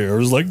silverware. It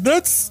was like,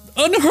 that's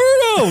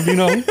unheard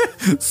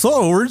of,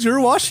 So where's your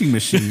washing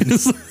machine?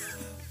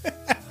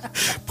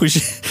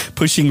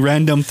 Pushing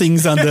random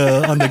things on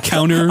the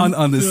counter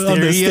on the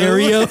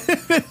stereo.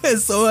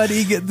 So how do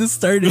you get this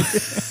started?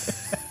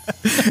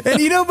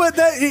 And but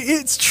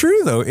it's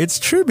true though. It's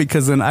true,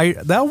 because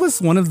that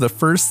was one of the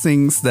first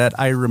things that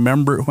I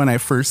remember when I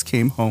first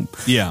came home.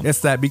 Yeah.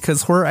 It's that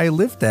because where I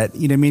lived at,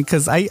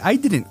 because I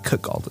didn't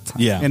cook all the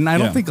time. Yeah. And I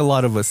don't think a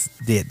lot of us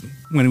did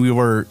when we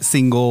were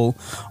single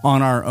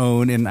on our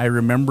own. And I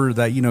remember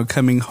that,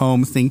 coming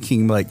home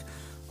thinking like,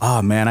 oh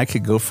man, I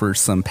could go for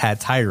some pad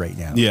thai right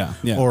now. Yeah.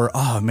 Or,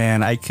 oh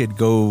man, I could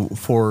go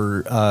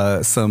for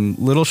some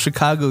Little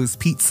Chicago's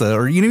pizza.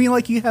 Or,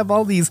 like you have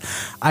all these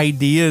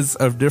ideas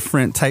of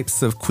different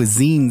types of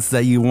cuisines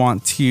that you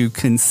want to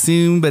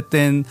consume, but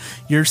then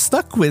you're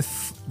stuck with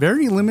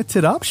very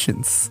limited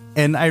options.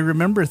 And I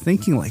remember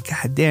thinking like,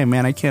 God damn,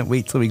 man, I can't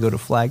wait till we go to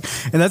Flag.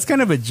 And that's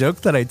kind of a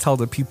joke that I tell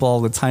to people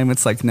all the time.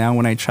 It's like now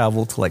when I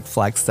travel to like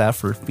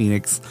Flagstaff or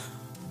Phoenix,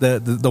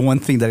 the one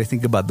thing that I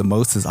think about the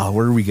most is,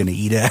 where are we going to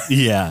eat at?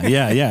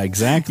 Yeah,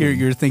 exactly.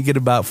 You're thinking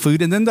about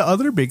food. And then the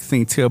other big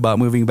thing too about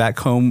moving back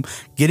home,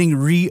 getting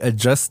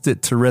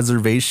readjusted to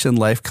reservation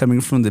life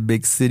coming from the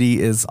big city,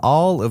 is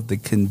all of the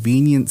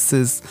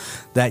conveniences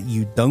that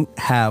you don't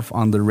have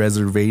on the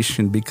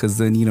reservation, because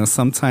then,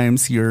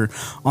 sometimes you're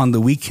on the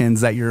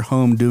weekends at your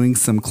home doing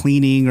some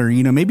cleaning, or,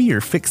 maybe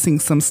you're fixing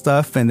some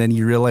stuff and then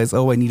you realize,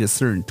 I need a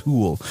certain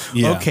tool.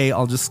 Yeah. Okay,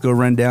 I'll just go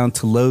run down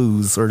to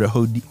Lowe's or to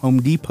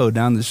Home Depot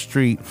down the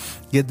street,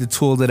 get the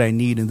tool that I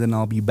need, and then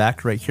I'll be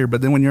back right here. But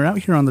then when you're out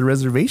here on the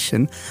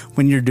reservation,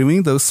 when you're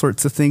doing those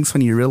sorts of things,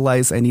 when you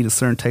realize I need a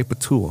certain type of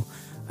tool,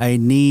 I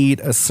need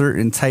a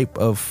certain type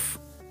of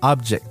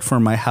object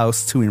for my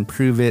house to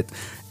improve it,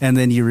 and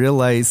then you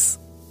realize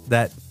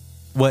that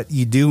what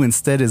you do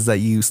instead is that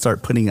you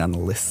start putting on a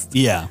list.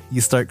 Yeah.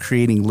 You start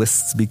creating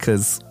lists,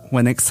 because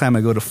when next time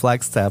I go to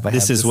Flagstaff,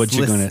 this is what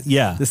you're going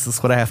to, this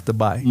is what I have to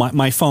buy.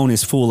 My phone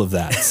is full of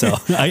that. So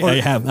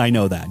I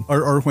know that.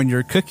 Or when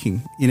you're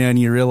cooking, and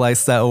you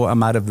realize that,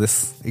 I'm out of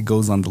this, it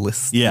goes on the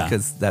list. Yeah.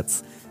 Because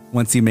that's,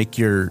 once you make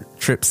your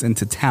trips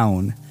into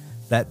town,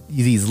 that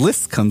these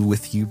lists come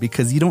with you,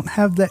 because you don't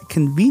have that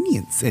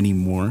convenience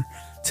anymore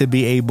to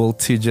be able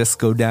to just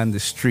go down the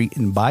street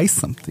and buy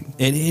something.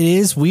 It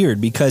is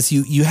weird because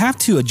you have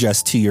to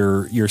adjust to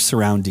your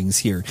surroundings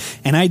here.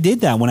 And I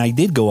did that when I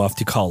did go off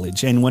to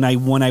college. And when I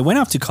went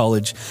off to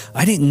college,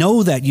 I didn't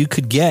know that you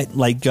could get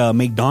like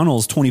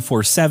McDonald's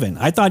 24/7.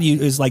 I thought it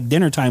was like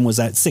dinner time was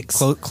at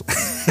 6.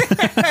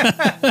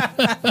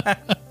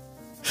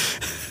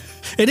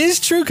 It is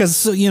true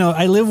because,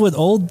 I live with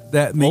old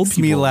That makes old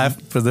people. me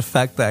laugh for the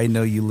fact that I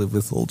know you live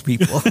with old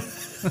people.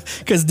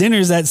 Because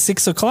dinner's at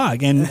 6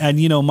 o'clock and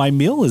my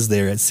meal is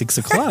there at 6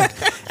 o'clock.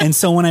 And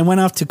so when I went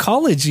off to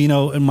college,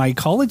 and my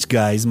college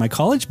guys, my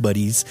college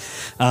buddies,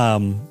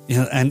 and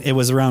it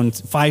was around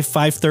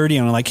 5:30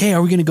 and I'm like, hey,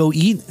 are we going to go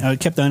eat? I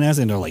kept on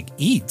asking, and they're like,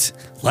 eat?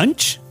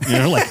 Lunch?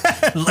 Like,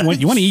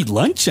 you want to eat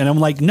lunch? And I'm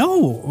like,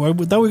 no, I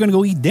thought we were going to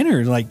go eat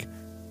dinner. Like,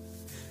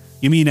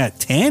 you mean at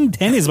 10?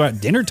 10 is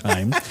about dinner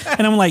time.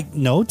 And I'm like,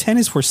 no, 10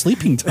 is for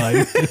sleeping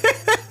time.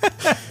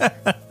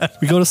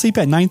 We go to sleep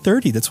at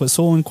 9:30. That's what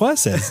Soul and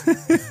Quest says.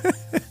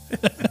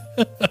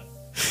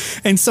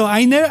 And so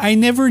I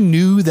never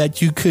knew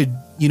that you could,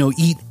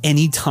 eat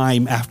any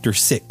time after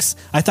 6.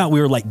 I thought we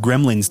were like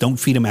gremlins. Don't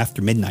feed them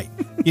after midnight.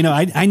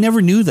 I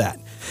never knew that.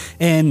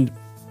 And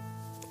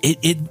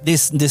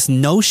this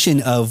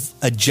notion of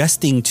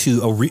adjusting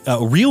to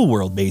a real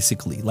world,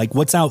 basically, like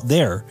what's out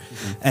there,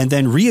 and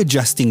then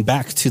readjusting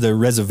back to the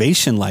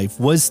reservation life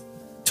was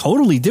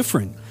totally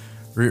different.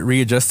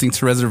 Readjusting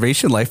to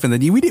reservation life. And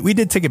then we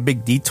did take a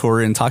big detour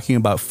in talking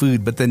about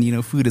food, but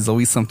then, food is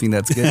always something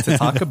that's good to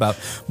talk about.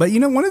 But,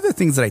 one of the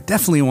things that I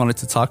definitely wanted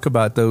to talk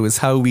about, though, is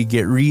how we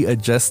get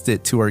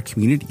readjusted to our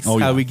communities,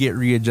 how we get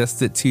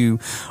readjusted to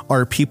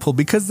our people,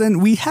 because then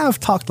we have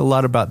talked a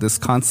lot about this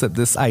concept,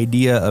 this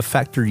idea of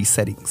factory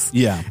settings.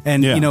 Yeah.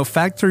 And,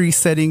 factory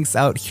settings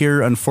out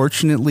here,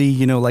 unfortunately,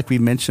 like we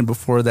mentioned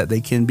before, that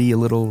they can be a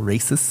little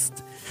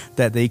racist,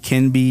 that they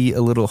can be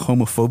a little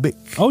homophobic.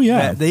 Oh,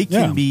 yeah. That they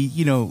can be,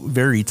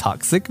 very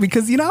toxic.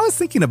 Because, I was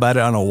thinking about it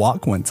on a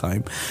walk one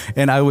time.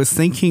 And I was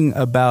thinking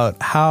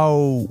about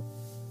how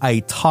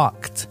I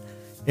talked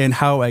and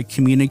how I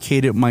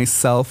communicated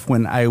myself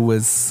when I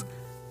was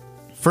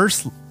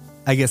first,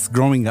 I guess,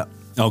 growing up.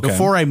 Okay.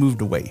 Before I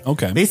moved away.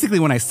 Okay. Basically,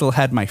 when I still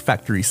had my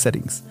factory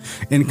settings.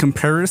 In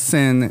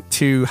comparison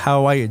to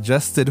how I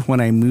adjusted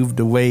when I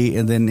moved away,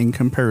 and then in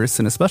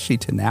comparison, especially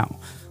to now.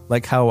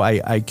 Like how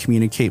I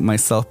communicate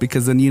myself,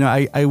 because then,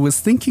 I was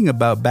thinking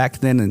about back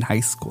then in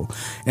high school,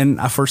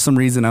 and for some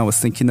reason I was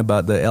thinking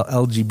about the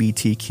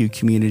LGBTQ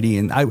community,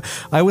 and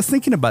I was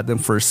thinking about them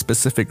for a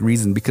specific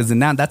reason, because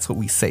now that's what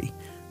we say.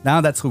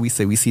 Now that's what we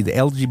say. We see the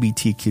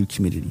LGBTQ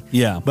community.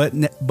 Yeah.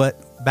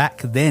 But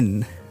back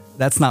then,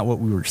 that's not what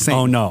we were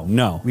saying. Oh,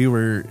 no. We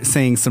were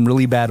saying some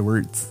really bad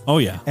words. Oh,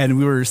 yeah. And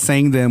we were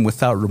saying them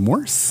without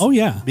remorse. Oh,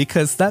 yeah.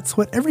 Because that's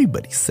what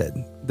everybody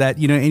said. That,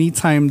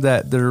 anytime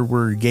that there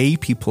were gay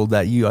people,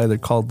 that you either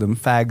called them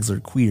fags or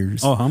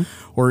queers.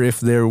 Or if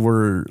there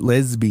were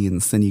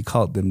lesbians, then you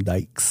called them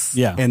dykes.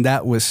 Yeah. And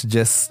that was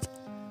just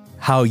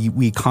how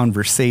we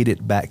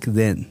conversated back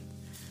then.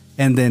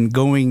 And then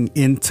going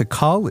into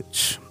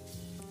college,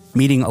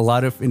 meeting a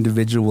lot of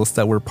individuals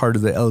that were part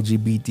of the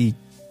LGBTQ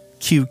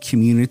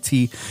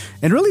community,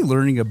 and really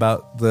learning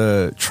about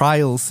the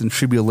trials and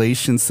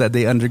tribulations that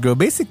they undergo.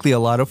 Basically, a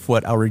lot of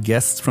what our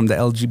guests from the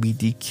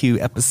LGBTQ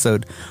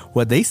episode,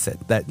 what they said,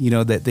 that,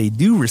 that they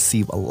do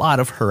receive a lot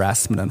of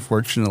harassment,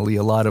 unfortunately,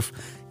 a lot of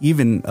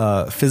even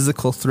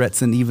physical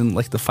threats, and even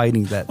like the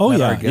fighting that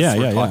our guests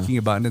were talking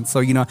about. And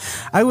so,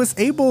 I was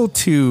able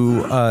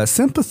to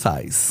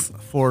sympathize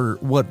for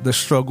what the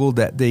struggle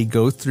that they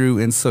go through.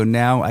 And so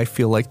now I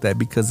feel like that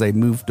because I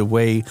moved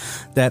away,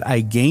 that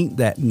I gained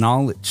that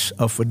knowledge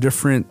of a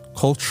different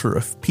culture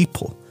of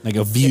people. Like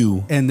a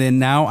view. And then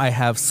now I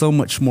have so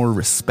much more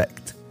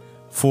respect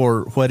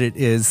for what it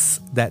is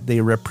that they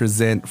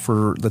represent,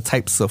 for the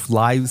types of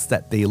lives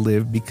that they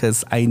live,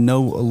 because I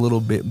know a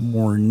little bit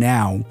more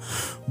now.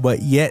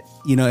 But yet,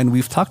 and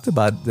we've talked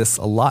about this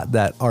a lot,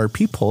 that our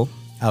people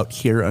out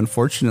here,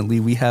 unfortunately,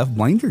 we have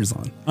blinders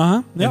on.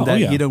 Yeah, and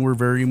that, we're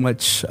very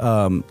much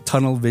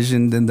tunnel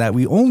visioned, and that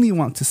we only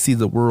want to see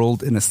the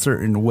world in a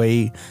certain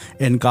way.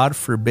 And God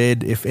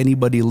forbid if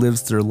anybody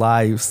lives their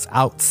lives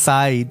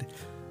outside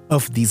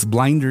of these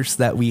blinders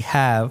that we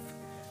have,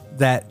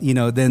 that,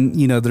 then,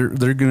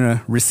 they're going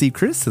to receive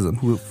criticism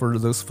for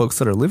those folks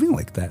that are living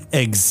like that.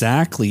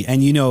 Exactly.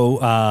 And,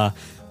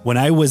 when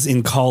I was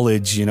in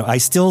college, I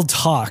still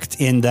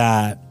talked in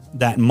that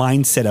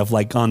mindset of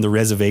like on the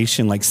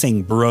reservation, like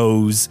saying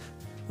bros,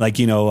 like,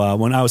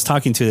 when I was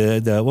talking to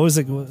what was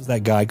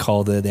that guy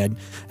called, the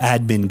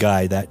admin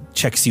guy that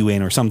checks you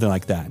in or something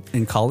like that.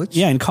 In college?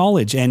 Yeah, in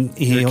college. And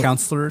a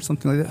counselor or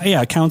something like that?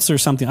 Yeah, a counselor or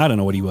something. I don't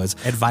know what he was.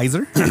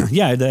 Advisor?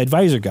 Yeah, the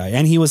advisor guy.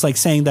 And he was like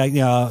saying that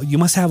you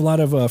must have a lot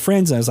of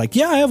friends. And I was like,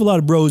 yeah, I have a lot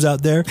of bros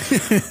out there.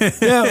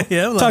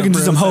 Yeah, talking to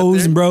some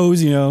hoes and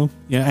bros, Yeah,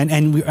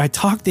 and I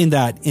talked in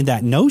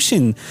that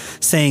notion,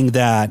 saying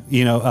that,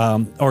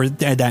 or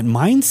that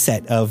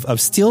mindset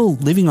of still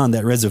living on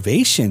that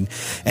reservation.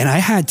 And I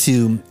had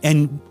to,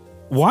 and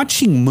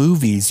watching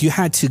movies, you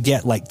had to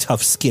get like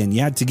tough skin.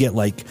 You had to get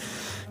like,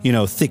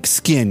 thick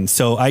skin.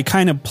 So I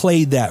kind of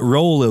played that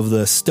role of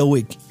the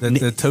stoic,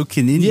 the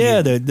token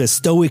Indian. Yeah, the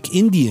stoic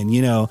Indian,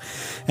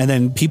 and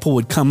then people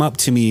would come up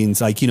to me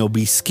and like,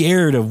 be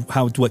scared of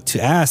what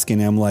to ask.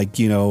 And I'm like,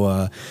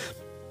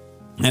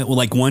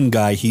 like one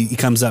guy, he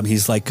comes up,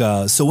 he's like,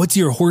 so what's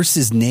your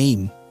horse's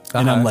name?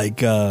 And I'm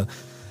like, and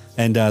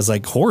I was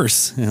like,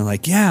 horse. And I'm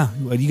like, yeah,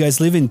 what, do you guys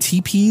live in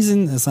teepees?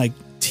 And it's like,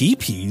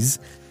 teepees?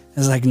 I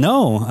was like,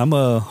 no, I'm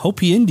a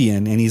Hopi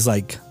Indian. And he's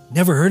like,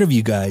 never heard of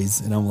you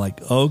guys. And I'm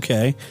like,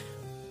 okay,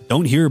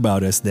 don't hear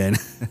about us then.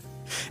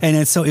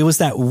 And so it was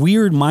that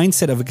weird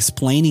mindset of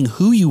explaining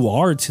who you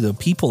are to the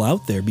people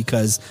out there,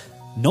 because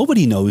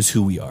nobody knows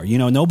who we are.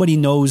 Nobody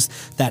knows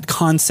that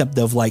concept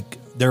of like,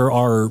 there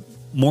are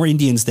more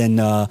Indians than,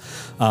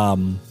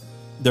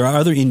 there are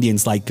other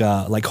Indians like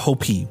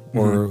Hopi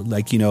or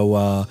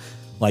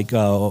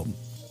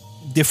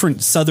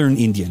different Southern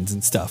Indians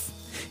and stuff.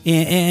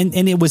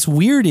 And it was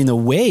weird in a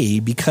way,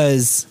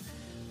 because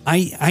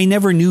I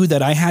never knew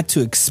that I had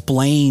to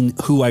explain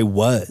who I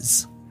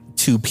was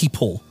to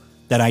people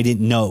that I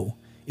didn't know.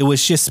 It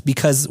was just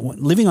because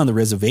living on the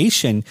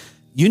reservation,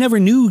 you never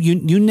knew,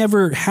 you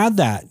never had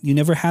that. You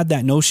never had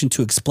that notion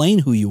to explain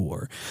who you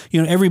were.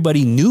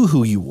 Everybody knew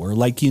who you were.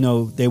 Like,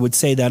 they would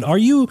say that, are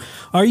you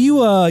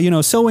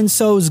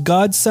so-and-so's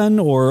godson,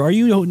 or are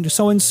you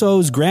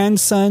so-and-so's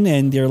grandson?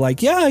 And they're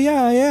like, yeah,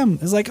 I am.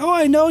 It's like, oh,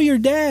 I know your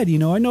dad,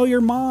 I know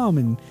your mom.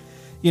 And,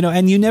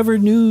 and you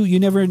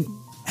never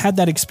had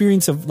that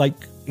experience of like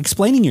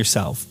explaining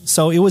yourself.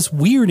 So it was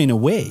weird in a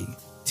way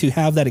to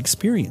have that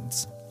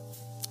experience.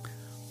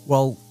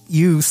 Well,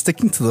 you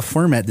sticking to the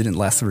format didn't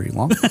last very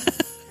long.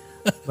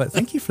 But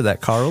thank you for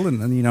that, Carl.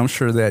 And I'm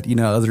sure that,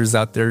 others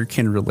out there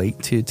can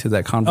relate to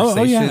that conversation.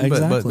 Oh, yeah,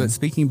 exactly. But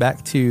speaking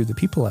back to the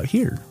people out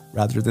here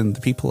rather than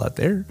the people out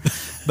there.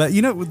 But,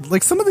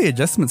 like some of the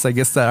adjustments, I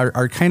guess, that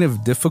are kind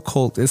of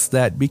difficult is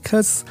that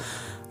because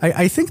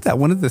I think that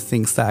one of the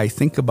things that I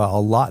think about a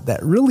lot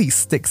that really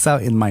sticks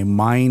out in my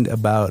mind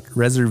about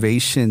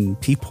reservation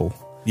people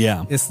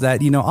is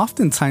that,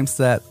 oftentimes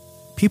that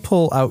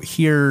people out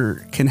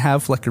here can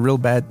have like a real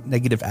bad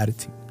negative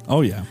attitude.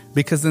 Oh, yeah.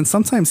 Because then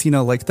sometimes,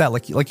 like that,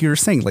 like you were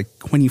saying, like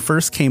when you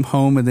first came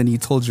home and then you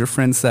told your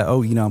friends that,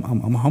 oh,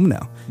 I'm home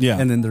now. Yeah.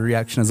 And then the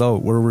reaction is, oh,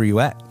 where were you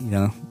at?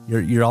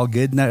 You're all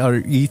good now, or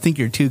you think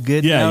you're too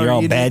good now. Yeah, you're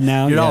all bad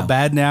now. You're all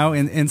bad now.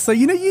 And so,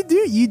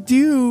 you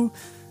do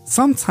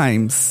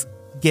sometimes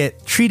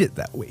get treated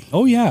that way.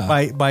 Oh,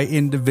 yeah. By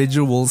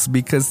individuals,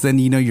 because then,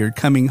 you're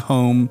coming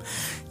home,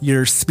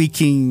 you're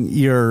speaking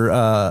your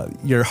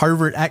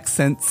Harvard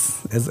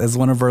accents, as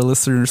one of our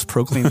listeners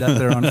proclaimed out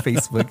there on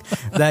Facebook,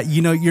 that,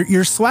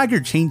 your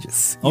swagger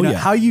changes.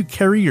 How you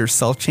carry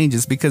yourself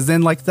changes, because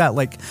then like that,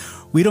 like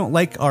we don't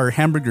like our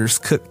hamburgers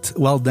cooked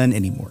well done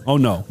anymore. Oh,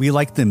 no. We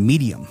like them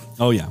medium.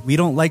 Oh, yeah. We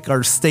don't like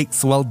our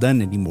steaks well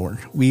done anymore.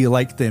 We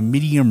like them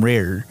medium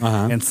rare.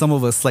 And some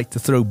of us like to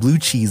throw blue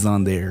cheese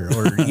on there,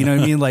 or, you know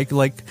what I mean?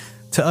 Like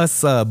to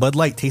us, Bud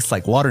Light tastes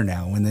like water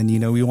now. And then,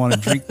 we want to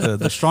drink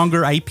the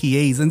stronger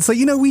IPAs. And so,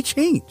 we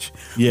change.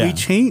 Yeah. We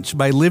change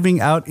by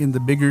living out in the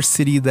bigger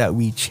city, that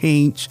we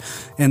change,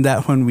 and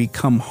that when we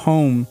come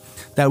home,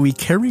 that we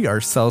carry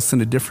ourselves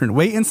in a different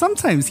way. And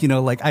sometimes,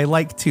 like I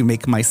like to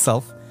make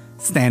myself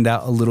stand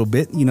out a little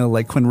bit,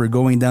 like when we're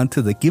going down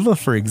to the Kiva,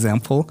 for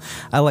example,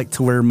 I like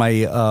to wear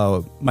my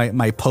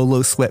my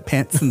polo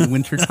sweatpants in the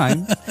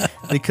wintertime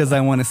because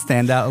I want to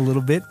stand out a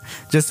little bit.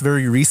 Just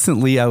very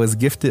recently, I was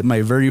gifted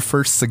my very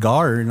first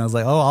cigar, and I was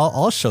like, oh,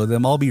 I'll show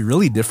them. I'll be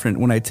really different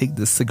when I take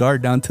this cigar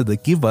down to the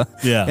Kiva,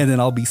 and then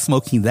I'll be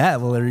smoking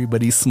that while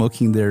everybody's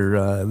smoking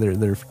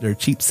their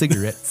cheap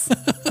cigarettes.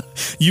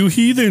 You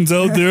heathens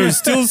out there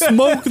still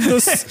smoke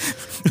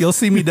this. You'll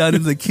see me down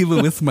in the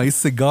Kiva with my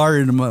cigar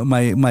and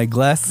my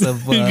glass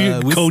of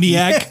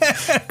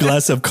cognac.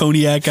 Glass of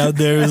cognac out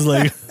there is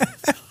like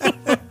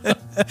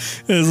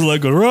it's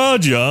like a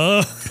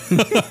Raja.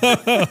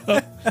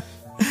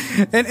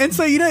 and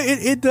so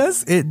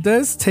it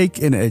does take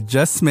an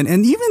adjustment.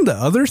 And even the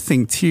other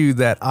thing too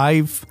that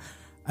I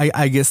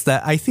guess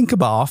that I think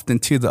about often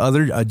too, the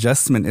other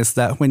adjustment is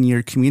that when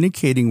you're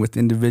communicating with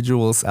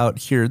individuals out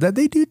here, that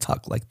they do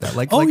talk like that.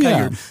 How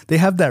they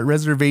have that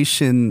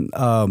reservation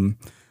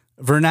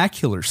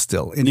vernacular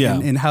still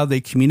in how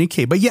they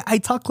communicate. But yeah, I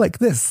talk like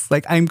this.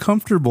 Like I'm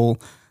comfortable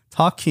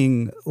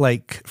talking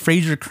like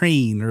Fraser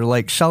Crane or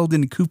like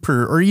Sheldon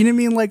Cooper, or you know what I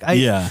mean? Like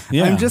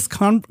I'm just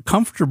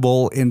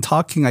comfortable in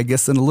talking, I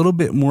guess, in a little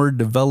bit more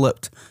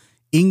developed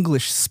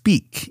English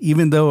speak,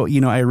 even though,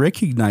 I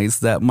recognize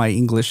that my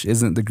English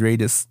isn't the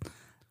greatest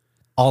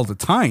all the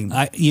time.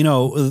 I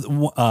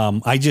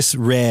just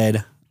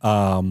read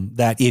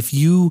that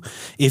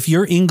if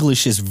your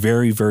English is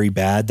very, very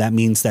bad, that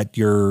means that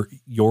your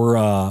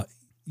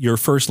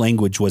first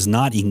language was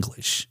not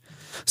English.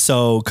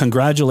 So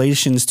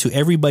congratulations to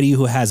everybody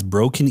who has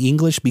broken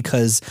English,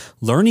 because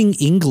learning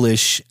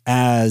English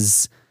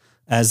as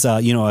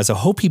a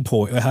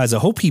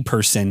Hopi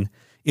person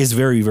is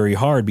very, very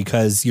hard,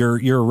 because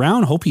you're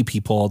around Hopi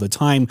people all the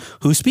time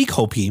who speak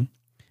Hopi.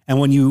 And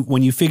when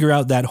you figure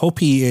out that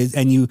Hopi is,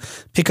 and you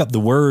pick up the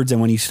words,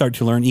 and when you start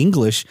to learn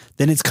English,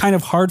 then it's kind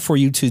of hard for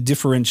you to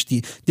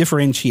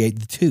differentiate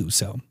the two.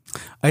 So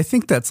I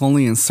think that's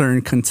only in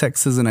certain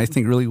contexts, and I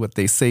think really what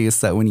they say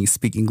is that when you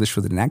speak English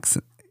with an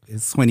accent,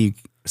 it's when you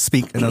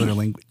speak another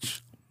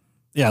language.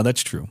 Yeah,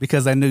 that's true.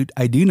 Because I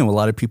do know a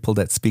lot of people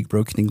that speak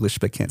broken English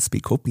but can't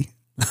speak Hopi.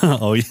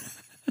 Oh, yeah.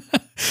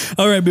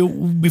 All right.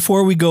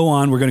 Before we go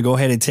on, we're going to go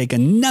ahead and take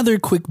another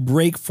quick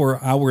break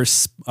for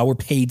our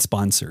paid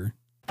sponsor.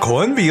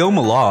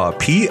 Coenvioma Law,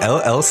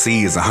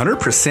 PLLC is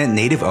 100%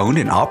 native owned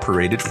and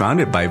operated,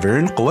 founded by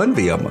Vern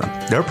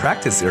Coenvioma. Their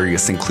practice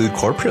areas include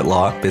corporate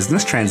law,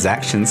 business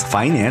transactions,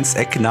 finance,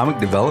 economic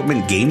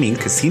development, gaming,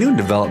 casino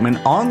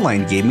development,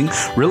 online gaming,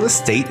 real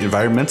estate,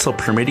 environmental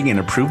permitting and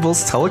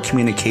approvals,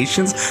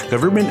 telecommunications,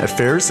 government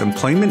affairs,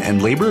 employment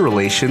and labor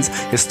relations,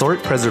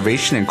 historic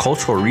preservation and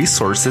cultural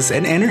resources,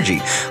 and energy.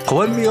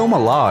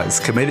 Coenvioma Law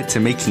is committed to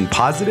making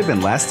positive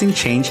and lasting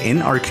change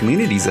in our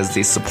communities as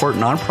they support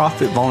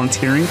nonprofit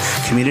volunteering,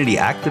 community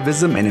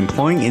activism, and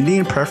employing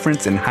Indian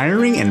preference in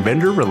hiring and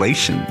vendor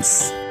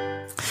relations.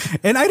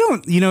 And I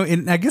don't,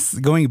 and I guess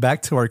going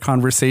back to our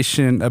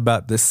conversation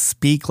about the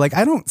speak, like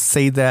I don't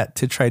say that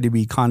to try to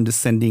be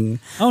condescending.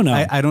 Oh, no.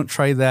 I don't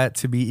try that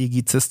to be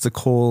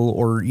egotistical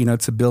or,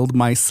 to build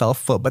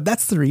myself up, but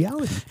that's the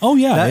reality. Oh,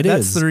 yeah,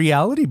 that's the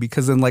reality,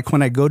 because then like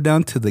when I go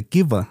down to the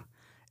Kiva,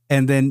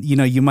 and then,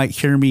 you might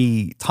hear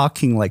me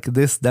talking like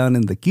this down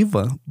in the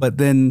Kiva, but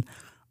then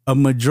a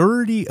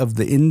majority of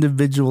the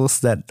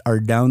individuals that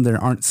are down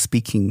there aren't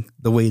speaking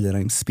the way that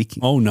I'm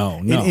speaking. Oh, no.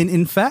 And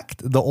in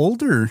fact, the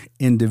older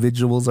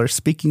individuals are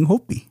speaking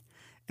Hopi.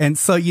 And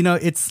so,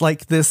 it's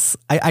like this,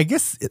 I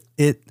guess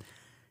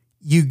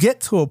you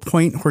get to a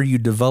point where you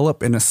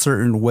develop in a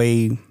certain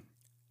way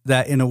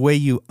that in a way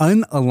you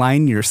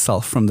unalign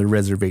yourself from the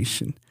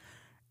reservation.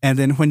 And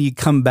then when you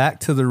come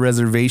back to the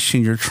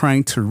reservation, you're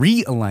trying to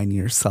realign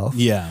yourself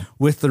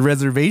with the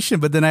reservation.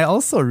 But then I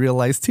also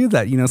realized too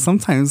that,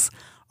 sometimes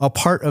a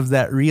part of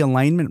that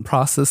realignment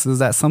process is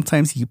that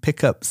sometimes you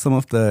pick up some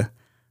of the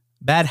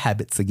bad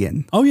habits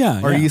again. Oh,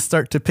 yeah. Or you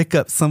start to pick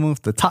up some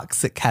of the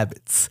toxic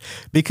habits.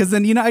 Because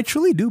then, I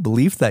truly do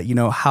believe that,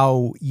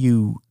 how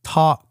you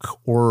talk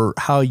or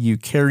how you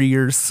carry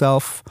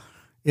yourself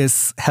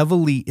is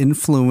heavily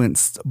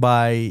influenced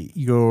by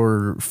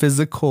your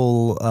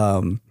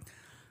physical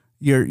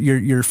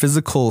your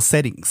physical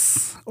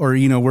settings or,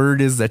 where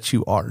it is that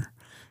you are.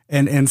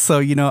 And so,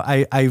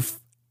 I've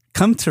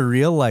come to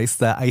realize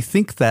that I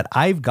think that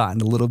I've gotten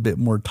a little bit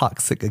more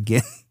toxic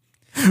again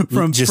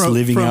from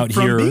living out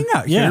here. Being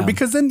out here.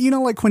 Because then,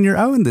 like when you're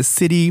out in the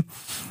city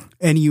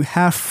and you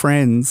have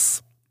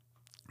friends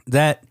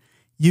that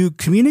you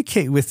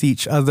communicate with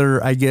each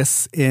other, I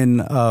guess, in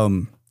a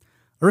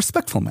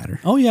respectful manner.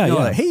 Oh, yeah,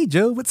 Like, hey,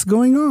 Joe, what's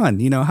going on?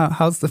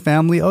 How's the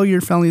family? Oh,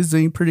 your family is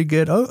doing pretty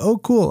good. Oh,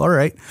 cool. All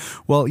right.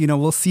 Well,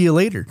 we'll see you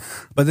later.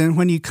 But then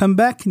when you come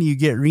back and you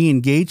get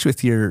re-engaged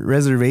with your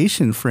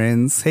reservation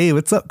friends, hey,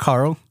 what's up,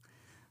 Carl?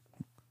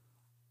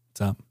 What's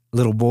up?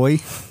 Little boy.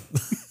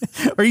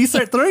 Or you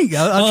start throwing.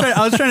 I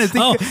was trying to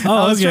think.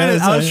 I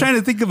was trying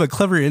to think of a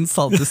clever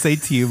insult to say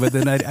to you, but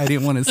then I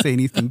didn't want to say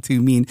anything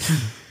too mean.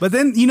 But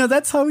then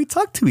that's how we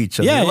talk to each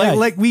other. Yeah,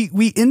 like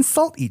we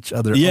insult each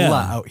other a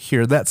lot out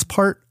here. That's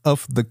part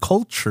of the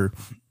culture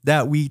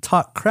that we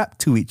talk crap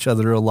to each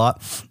other a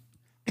lot.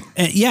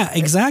 Yeah,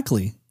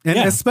 exactly. And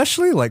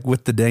especially like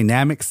with the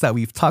dynamics that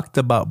we've talked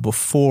about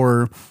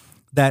before,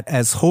 that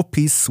as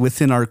Hopis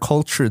within our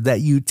culture,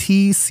 that you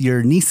tease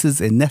your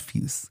nieces and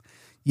nephews.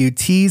 You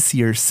tease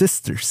your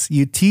sisters.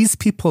 You tease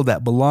people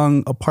that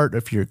belong a part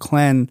of your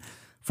clan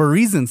for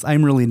reasons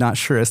I'm really not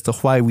sure as to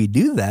why we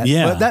do that.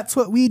 Yeah. But that's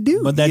what we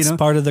do. But that's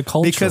part of the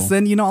culture. Because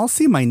then, I'll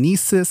see my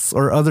nieces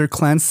or other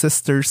clan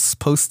sisters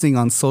posting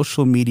on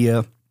social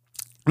media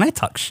and I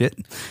talk shit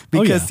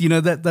because,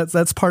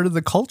 that's part of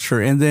the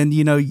culture. And then,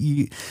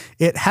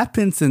 it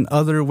happens in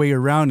other way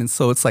around. And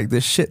so it's like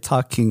this shit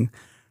talking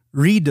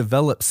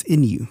redevelops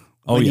in you.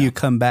 When you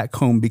come back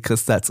home,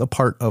 because that's a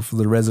part of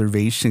the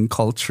reservation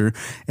culture.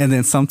 And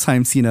then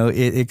sometimes,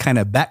 it kind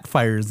of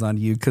backfires on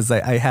you, because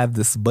I have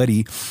this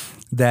buddy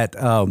that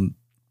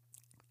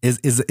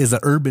is an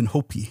urban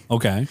Hopi.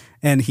 Okay.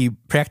 And he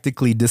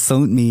practically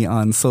disowned me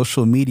on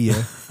social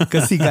media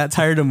because he got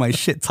tired of my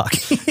shit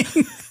talking.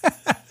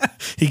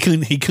 He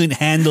couldn't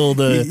handle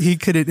the he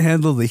couldn't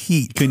handle the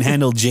heat. Couldn't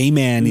handle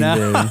J-Man.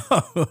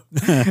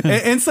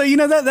 And so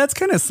that's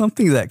kind of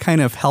something that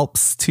kind of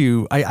helps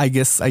to I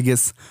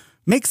guess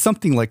make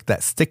something like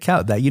that stick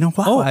out, that,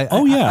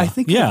 I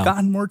think I've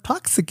gotten more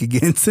toxic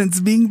again since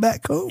being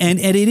back home. And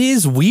it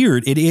is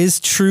weird. It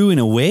is true in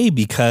a way,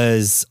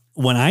 because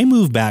when I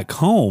moved back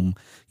home,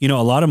 you know,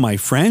 a lot of my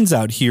friends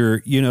out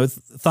here, you know,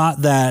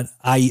 thought that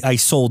I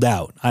sold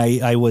out.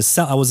 I was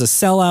a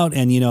sellout,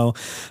 and, you know,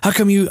 how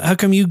come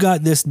you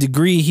got this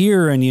degree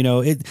here? And, you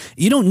know,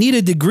 you don't need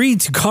a degree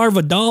to carve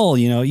a doll.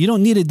 You know, you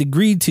don't need a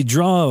degree to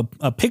draw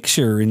a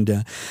picture. And,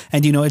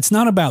 you know, it's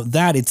not about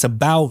that. It's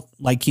about,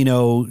 like, you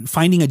know,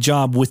 finding a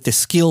job with the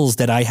skills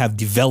that I have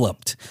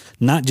developed,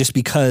 not just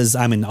because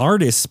I'm an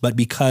artist, but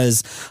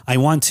because I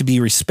want to be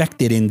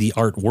respected in the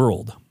art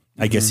world,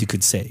 I guess you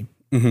could say.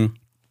 Mm-hmm.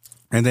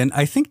 And then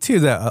I think, too,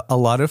 that a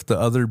lot of the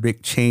other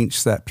big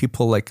change that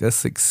people like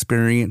us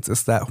experience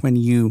is that when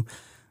you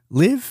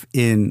live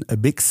in a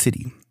big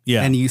city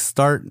and you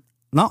start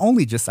not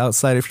only just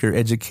outside of your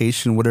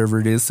education, whatever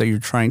it is that you're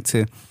trying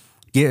to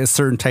get a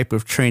certain type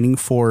of training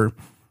for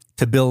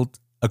to build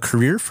a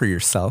career for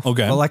yourself.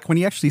 Okay. But like when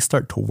you actually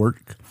start to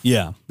work.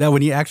 Yeah. That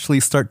when you actually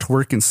start to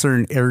work in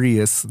certain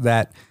areas,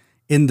 that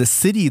in the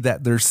city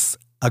that there's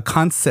a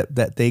concept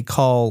that they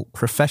call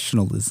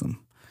professionalism.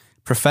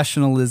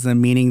 Professionalism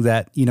meaning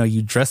that, you know,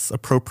 you dress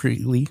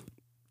appropriately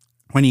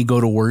when you go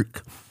to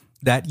work,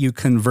 that you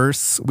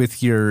converse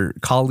with your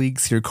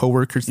colleagues, your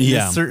coworkers in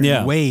a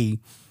certain way,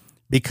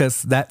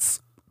 because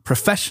that's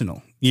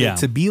professional.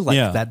 To be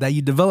like that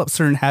you develop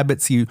certain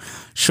habits, you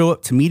show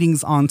up to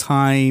meetings on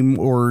time,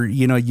 or,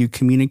 you know, you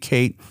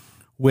communicate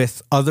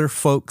with other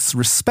folks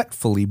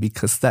respectfully,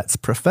 because that's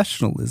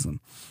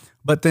professionalism.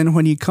 But then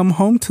when you come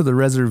home to the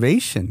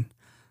reservation,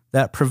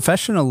 that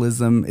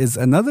professionalism is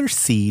another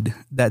seed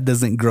that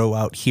doesn't grow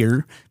out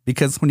here,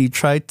 because when you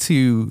try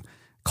to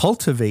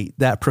cultivate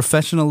that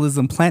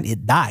professionalism plant,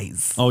 it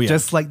dies. Oh, yeah.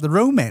 Just like the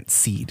romance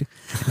seed.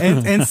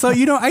 And so,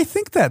 you know, I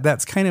think that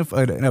that's kind of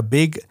a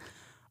big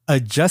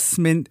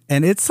adjustment.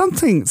 And it's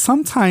something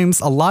sometimes,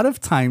 a lot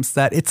of times,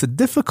 that it's a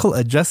difficult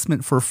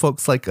adjustment for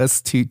folks like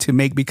us to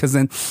make, because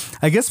then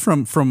I guess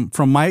from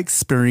my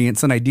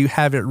experience, and I do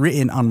have it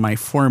written on my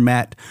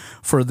format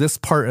for this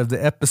part of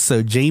the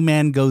episode,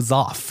 J-Man goes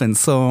off. And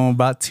so I'm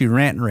about to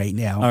rant right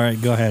now. All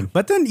right, go ahead.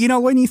 But then, you know,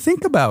 when you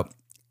think about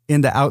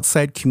in the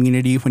outside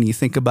community, when you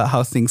think about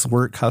how things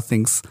work,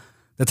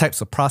 the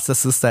types of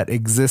processes that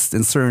exist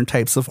in certain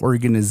types of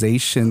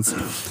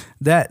organizations,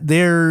 that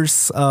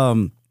there's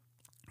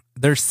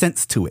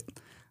sense to it.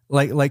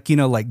 Like, you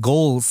know, like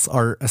goals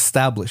are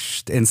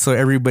established. And so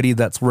everybody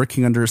that's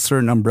working under a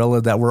certain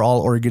umbrella, that we're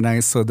all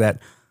organized so that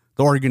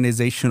the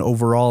organization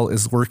overall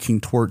is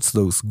working towards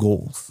those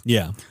goals.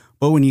 Yeah.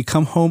 But when you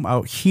come home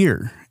out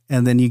here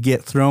and then you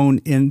get thrown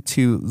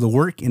into the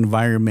work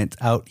environment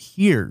out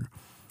here,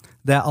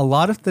 that a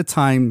lot of the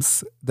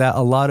times that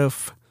a lot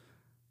of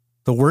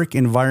the work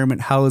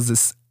environment, how is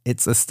this?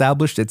 It's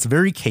established. It's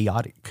very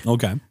chaotic.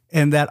 Okay.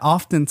 And that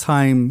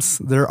oftentimes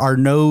there are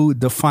no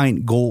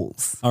defined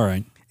goals. All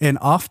right. And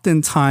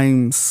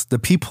oftentimes the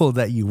people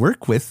that you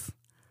work with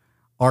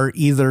are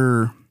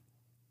either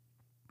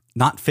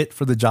not fit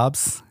for the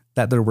jobs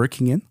that they're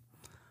working in,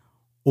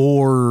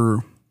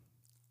 or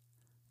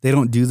they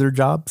don't do their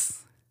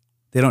jobs.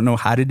 They don't know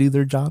how to do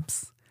their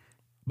jobs,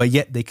 but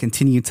yet they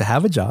continue to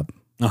have a job.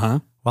 Uh-huh.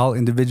 While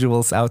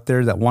individuals out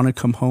there that want to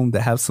come home,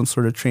 that have some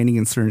sort of training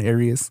in certain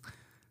areas,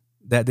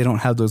 that they don't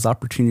have those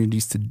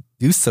opportunities to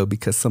do so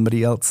because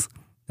somebody else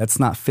that's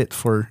not fit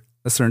for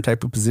a certain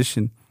type of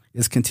position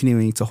is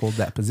continuing to hold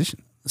that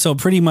position. So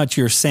pretty much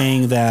you're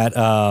saying that,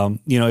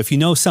 you know, if you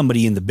know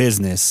somebody in the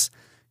business,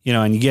 you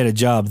know, and you get a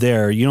job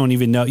there, you don't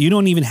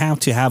even have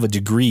to have a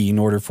degree in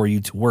order for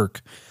you to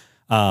work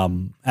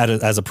at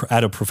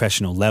a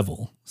professional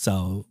level.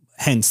 So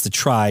hence the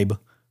tribe.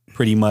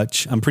 Pretty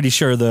much. I'm pretty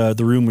sure the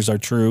rumors are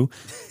true.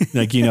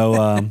 Like, you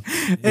know,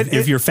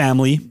 if your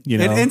family, you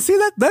know. And see,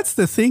 that's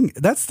the thing.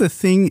 That's the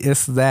thing,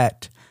 is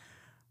that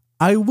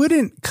I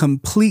wouldn't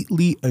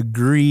completely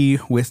agree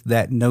with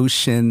that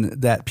notion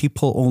that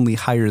people only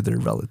hire their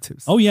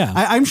relatives. Oh, yeah.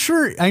 I'm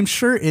sure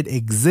it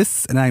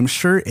exists, and I'm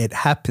sure it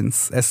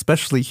happens,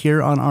 especially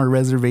here on our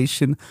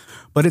reservation.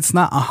 But it's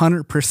not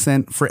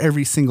 100% for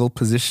every single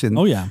position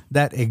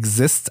that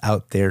exists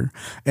out there.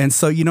 And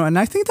so, you know, and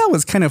I think that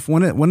was kind of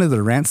one of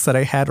the rants that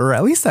I had, or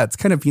at least that's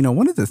kind of, you know,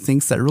 one of the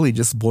things that really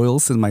just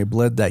boils in my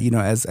blood, that, you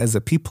know, as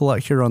a people out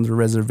here on the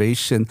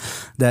reservation,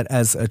 that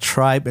as a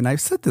tribe, and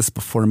I've said this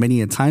before many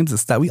a times,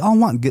 is that we all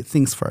want good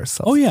things for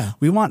ourselves. Oh, yeah.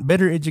 We want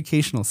better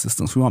educational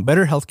systems. We want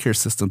better healthcare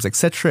systems, et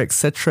cetera, et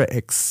cetera,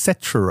 et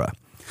cetera.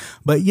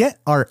 But yet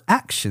our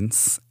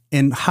actions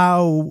and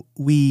how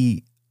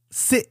we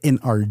sit in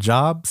our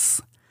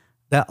jobs,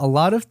 that a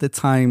lot of the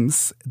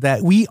times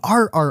that we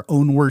are our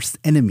own worst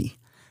enemy,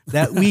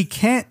 that we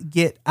can't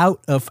get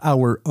out of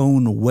our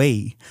own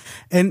way.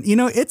 And, you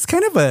know, it's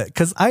kind of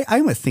because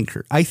I'm a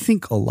thinker. I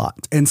think a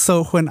lot. And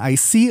so when I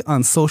see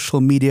on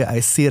social media, I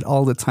see it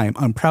all the time.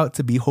 I'm proud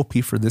to be Hopi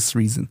for this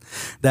reason,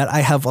 that I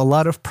have a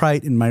lot of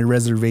pride in my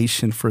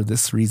reservation for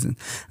this reason,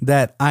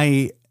 that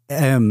I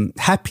am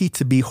happy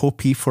to be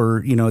Hopi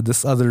for, you know,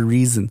 this other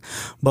reason.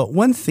 But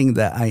one thing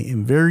that I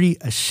am very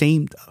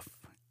ashamed of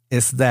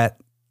is that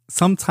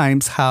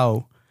sometimes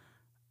how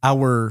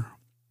our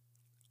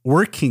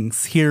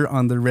workings here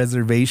on the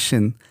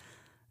reservation,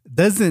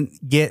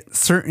 doesn't get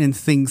certain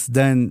things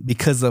done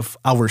because of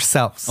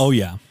ourselves. Oh,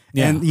 yeah.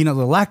 Yeah. And, the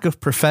lack of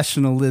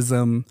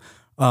professionalism,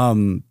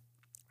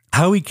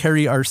 how we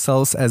carry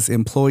ourselves as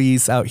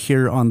employees out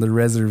here on the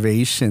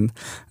reservation,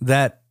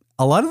 that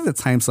a lot of the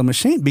times I'm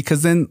ashamed,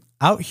 because then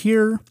out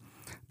here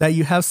that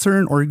you have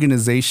certain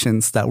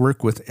organizations that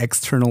work with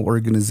external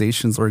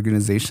organizations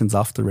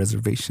off the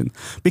reservation,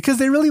 because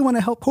they really want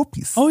to help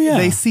Hopis. Oh, yeah.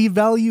 They see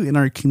value in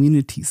our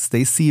communities.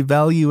 They see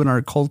value in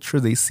our culture.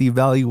 They see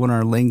value in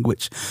our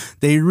language.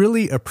 They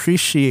really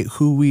appreciate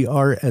who we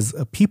are as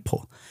a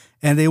people.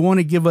 And they want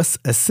to give us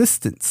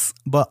assistance.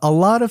 But a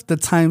lot of the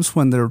times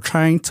when they're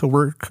trying to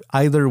work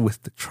either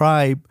with the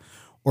tribe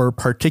or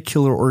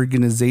particular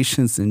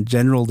organizations in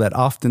general, that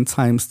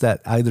oftentimes that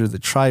either the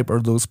tribe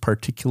or those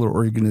particular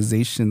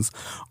organizations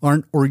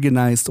aren't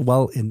organized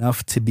well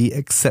enough to be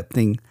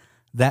accepting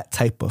that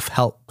type of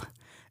help.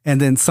 And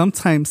then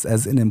sometimes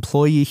as an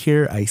employee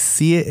here, I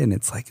see it and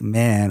it's like,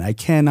 man, I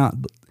cannot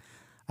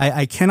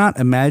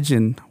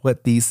imagine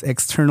what these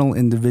external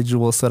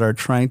individuals that are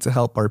trying to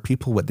help our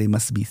people, what they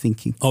must be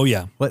thinking. Oh,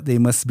 yeah. What they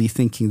must be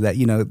thinking that,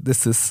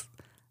 this is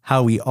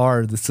how we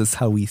are, this is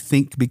how we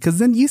think, because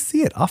then you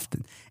see it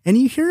often and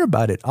you hear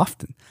about it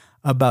often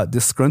about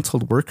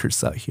disgruntled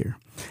workers out here.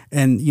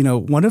 And,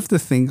 one of the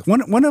things,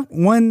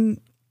 one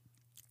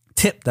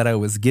tip that I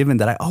was given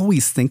that I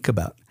always think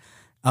about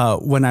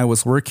when I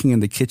was working in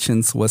the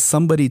kitchens was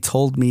somebody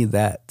told me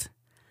that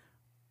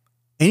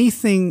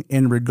anything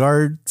in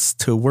regards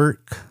to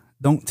work,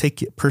 don't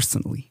take it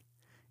personally.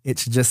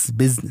 It's just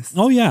business.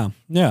 Oh, yeah.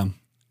 Yeah.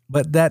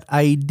 But that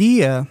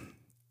idea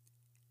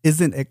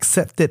isn't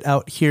accepted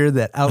out here,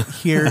 that out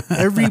here,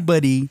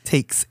 everybody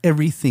takes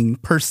everything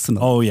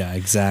personal. Oh, yeah,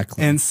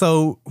 exactly. And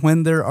so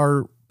when there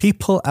are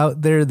people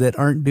out there that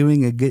aren't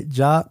doing a good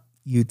job,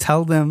 you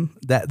tell them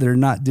that they're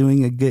not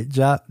doing a good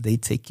job, they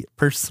take it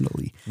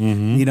personally.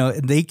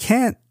 Mm-hmm. They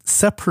can't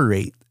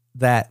separate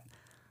that.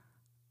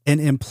 An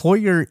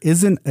employer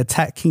isn't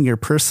attacking your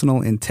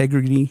personal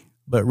integrity,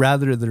 but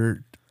rather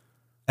they're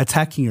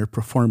attacking your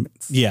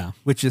performance. Yeah.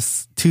 Which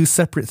is two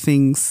separate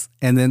things.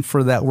 And then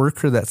for that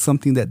worker, that's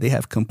something that they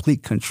have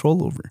complete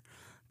control over,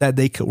 that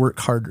they could work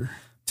harder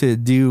to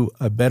do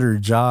a better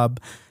job.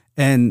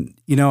 And,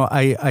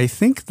 I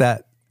think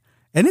that,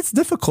 and it's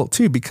difficult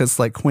too, because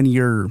like when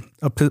you're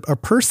a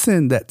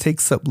person that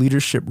takes up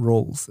leadership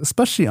roles,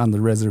 especially on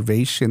the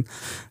reservation,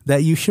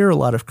 that you hear a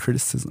lot of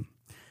criticism.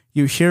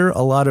 You hear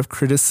a lot of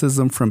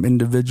criticism from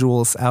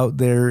individuals out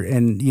there.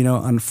 And,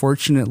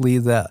 unfortunately,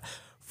 that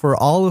for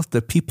all of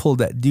the people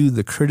that do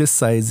the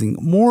criticizing,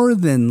 more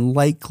than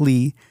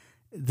likely,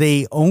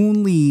 they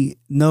only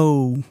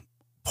know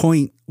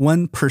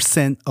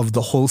 0.1% of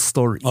the whole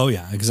story. Oh,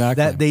 yeah,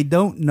 exactly. That they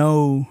don't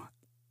know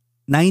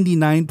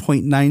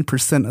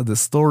 99.9% of the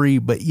story,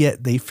 but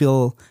yet they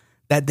feel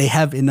that they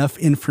have enough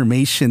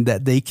information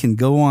that they can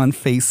go on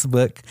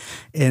Facebook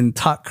and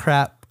talk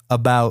crap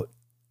about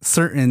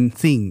certain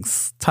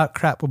things, talk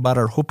crap about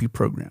our Hopi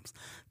programs,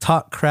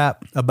 talk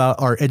crap about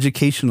our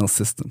educational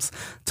systems,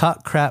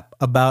 talk crap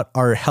about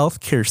our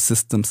healthcare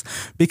systems.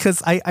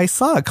 Because I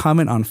saw a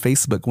comment on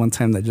Facebook one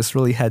time that just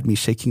really had me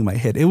shaking my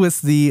head. It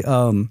was the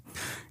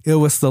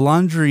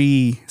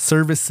laundry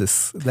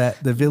services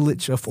that the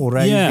village of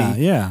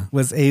Oraibi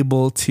was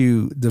able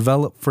to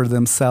develop for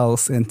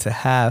themselves and to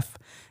have.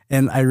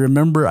 And I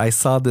remember I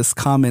saw this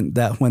comment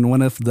that when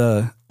one of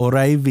the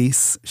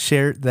Oraivis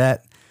shared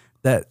that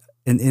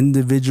an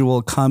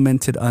individual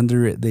commented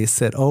under it, they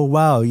said, "Oh,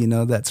 wow,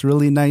 that's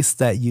really nice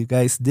that you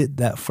guys did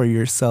that for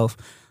yourself.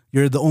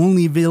 You're the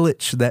only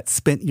village that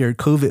spent your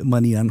COVID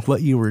money on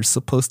what you were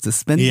supposed to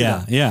spend it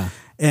on." Yeah.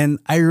 And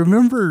I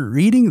remember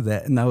reading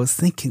that and I was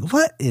thinking,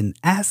 what an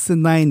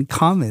asinine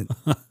comment.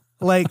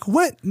 Like,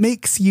 what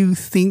makes you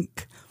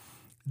think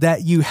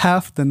that you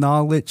have the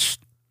knowledge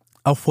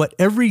of what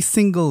every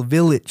single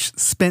village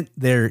spent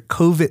their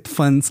COVID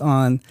funds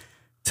on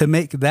to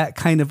make that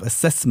kind of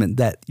assessment,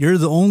 that you're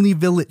the only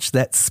village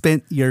that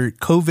spent your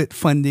COVID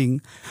funding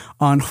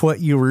on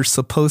what you were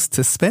supposed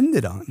to spend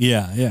it on?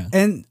 Yeah, yeah.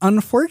 And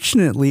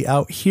unfortunately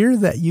out here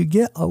that you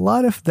get a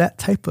lot of that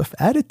type of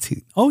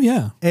attitude. Oh,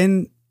 yeah.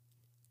 And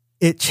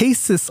it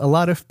chases a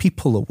lot of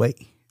people away,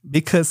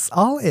 because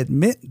I'll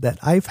admit that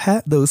I've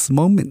had those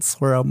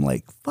moments where I'm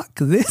like, fuck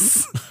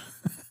this.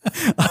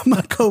 I'm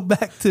going to go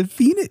back to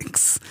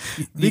Phoenix,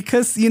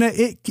 because,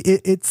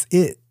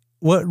 it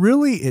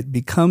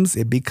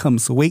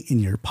becomes weight in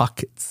your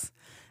pockets,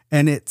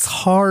 and it's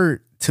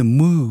hard to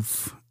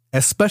move,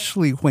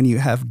 especially when you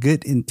have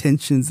good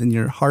intentions in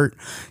your heart.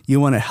 You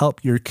want to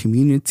help your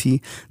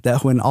community,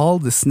 that when all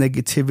this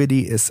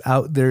negativity is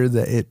out there,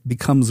 that it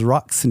becomes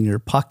rocks in your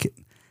pocket.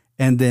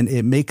 And then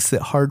it makes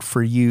it hard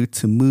for you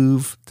to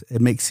move.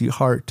 It makes you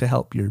hard to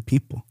help your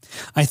people.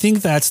 I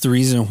think that's the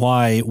reason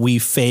why we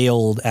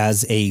failed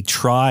as a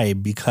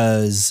tribe,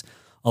 because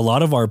a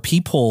lot of our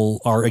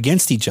people are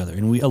against each other,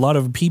 and a lot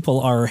of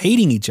people are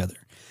hating each other.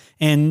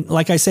 And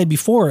like I said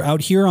before,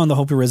 out here on the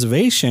Hopi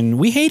Reservation,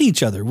 we hate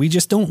each other. We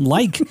just don't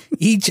like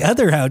each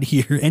other out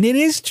here. And it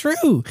is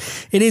true.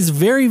 It is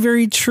very,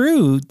 very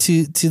true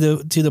to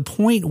the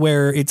point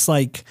where it's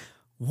like,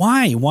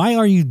 why? Why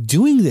are you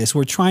doing this? We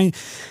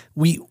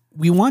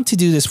want to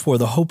do this for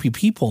the Hopi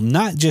people,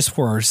 not just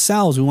for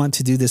ourselves. We want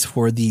to do this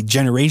for the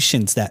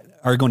generations that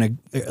are going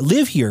to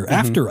live here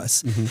after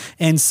us.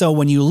 And so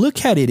when you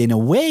look at it in a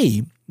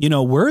way, you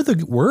know,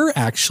 we're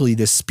actually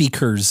the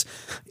speakers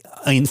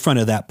in front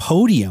of that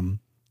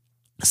podium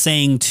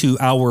saying to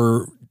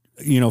our,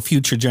 you know,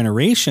 future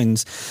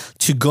generations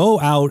to go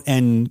out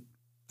and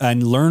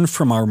learn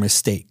from our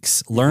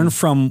mistakes, learn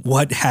from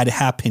what had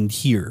happened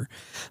here.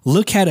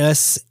 Look at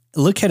us,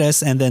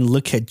 and then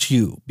look at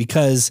you.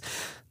 Because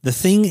the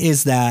thing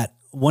is that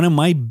one of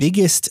my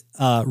biggest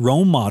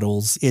role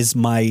models is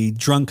my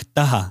drunk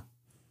Taha.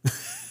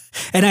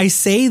 And I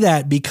say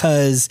that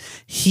because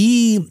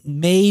he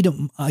made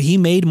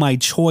my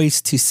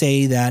choice to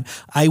say that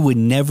I would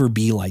never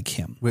be like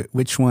him.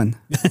 Which one?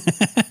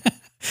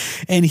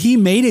 And he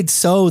made it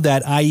so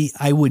that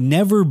I would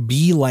never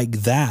be like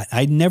that.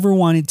 I never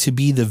wanted to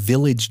be the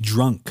village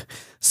drunk.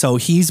 So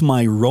he's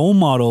my role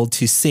model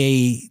to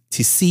see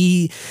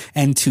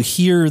and to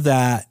hear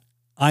that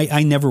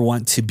I never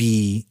want to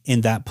be in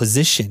that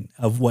position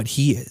of what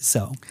he is.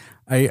 So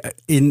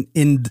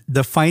in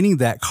defining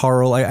that,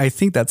 Carl, I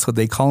think that's what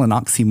they call an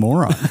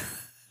oxymoron.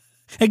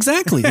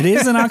 Exactly. It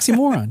is an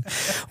oxymoron.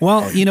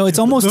 Well, you know, it's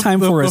almost time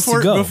for us to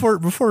go.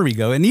 Before we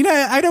go. And, you know,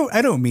 I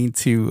don't mean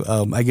to,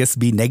 I guess,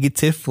 be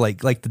negative,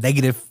 like the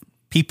negative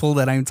people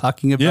that I'm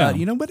talking about,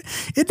 you know, but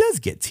it does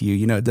get to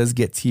you, it does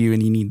get to you,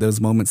 and you need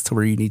those moments to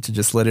where you need to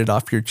just let it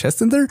off your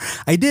chest. And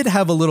I did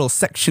have a little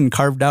section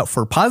carved out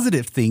for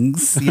positive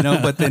things,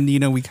 but then,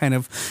 we kind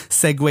of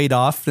segued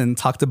off and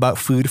talked about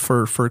food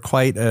for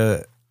quite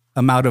a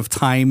amount of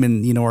time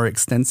and, our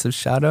extensive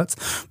shout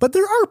outs, but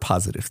there are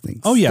positive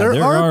things. Oh yeah.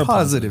 There are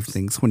positive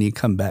things when you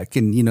come back.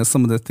 And,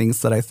 some of the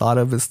things that I thought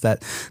of is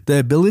that the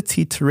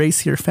ability to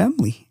raise your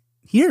family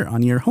here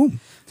on your home.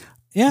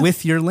 Yeah.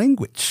 With your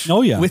language.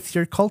 Oh, yeah. With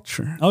your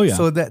culture. Oh, yeah.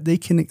 So that they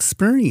can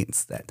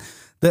experience that.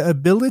 The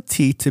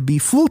ability to be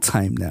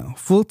full-time now,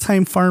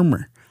 full-time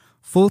farmer,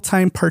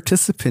 full-time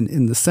participant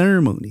in the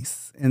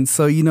ceremonies. And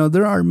so,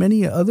 there are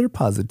many other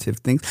positive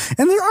things.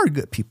 And there are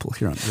good people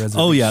here on the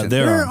reservation. Oh, yeah,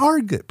 there are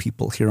good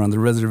people here on the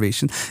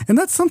reservation. And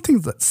that's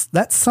something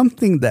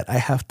that I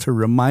have to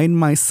remind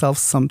myself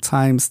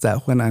sometimes,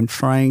 that when I'm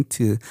trying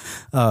to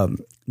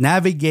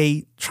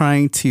navigate,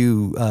 trying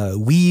to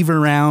weave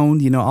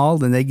around, all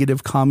the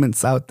negative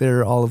comments out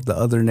there, all of the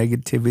other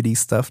negativity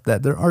stuff,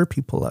 that there are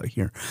people out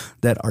here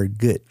that are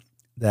good,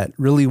 that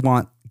really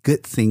want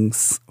good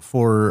things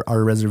for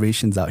our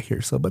reservations out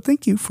here. So, but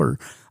thank you for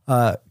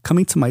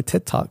coming to my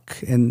TED Talk.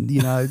 And,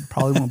 I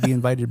probably won't be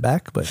invited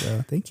back, but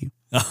thank you.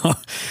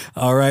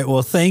 All right.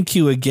 Well, thank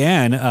you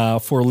again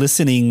for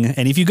listening.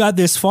 And if you got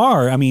this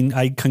far,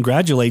 I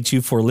congratulate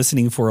you for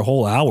listening for a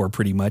whole hour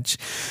pretty much.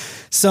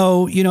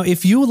 So,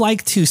 if you would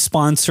like to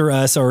sponsor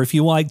us, or if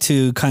you like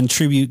to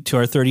contribute to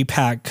our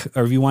 30-pack,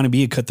 or if you want to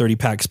be a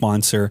 30-pack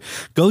sponsor,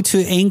 go to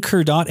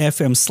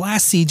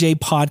anchor.fm/CJ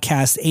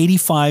Podcast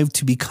 85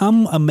 to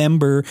become a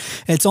member.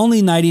 It's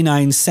only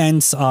 99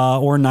 cents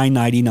or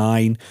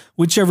 $9.99,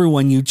 whichever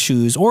one you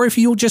choose. Or if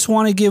you just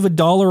want to give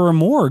 $1 or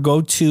more,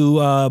 go to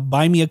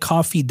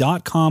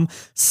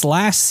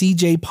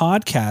buymeacoffee.com/CJ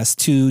Podcast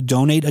to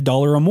donate $1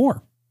 or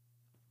more.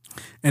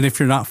 And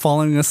if you're not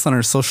following us on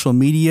our social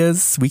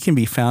medias, we can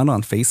be found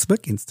on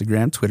Facebook,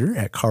 Instagram, Twitter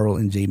at Carl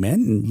and J Man.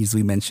 And as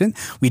we mentioned,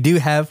 we do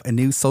have a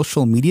new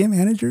social media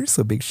manager.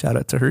 So big shout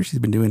out to her. She's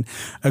been doing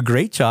a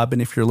great job.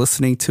 And if you're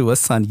listening to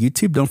us on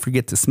YouTube, don't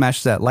forget to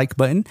smash that like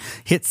button.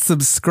 Hit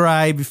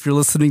subscribe. If you're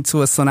listening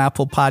to us on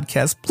Apple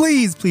Podcasts,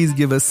 please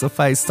give us a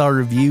 5-star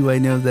review. I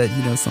know that,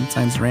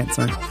 sometimes rants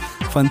aren't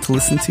fun to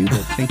listen to,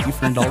 but thank you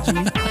for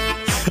indulging me.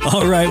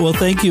 All right. Well,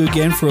 thank you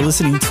again for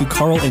listening to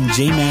Carl and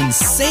J-Man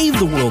Save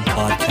the World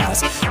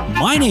podcast.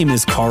 My name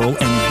is Carl,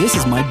 and this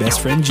is my best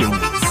friend, J-Man.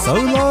 So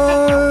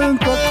long.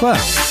 Quack, quack.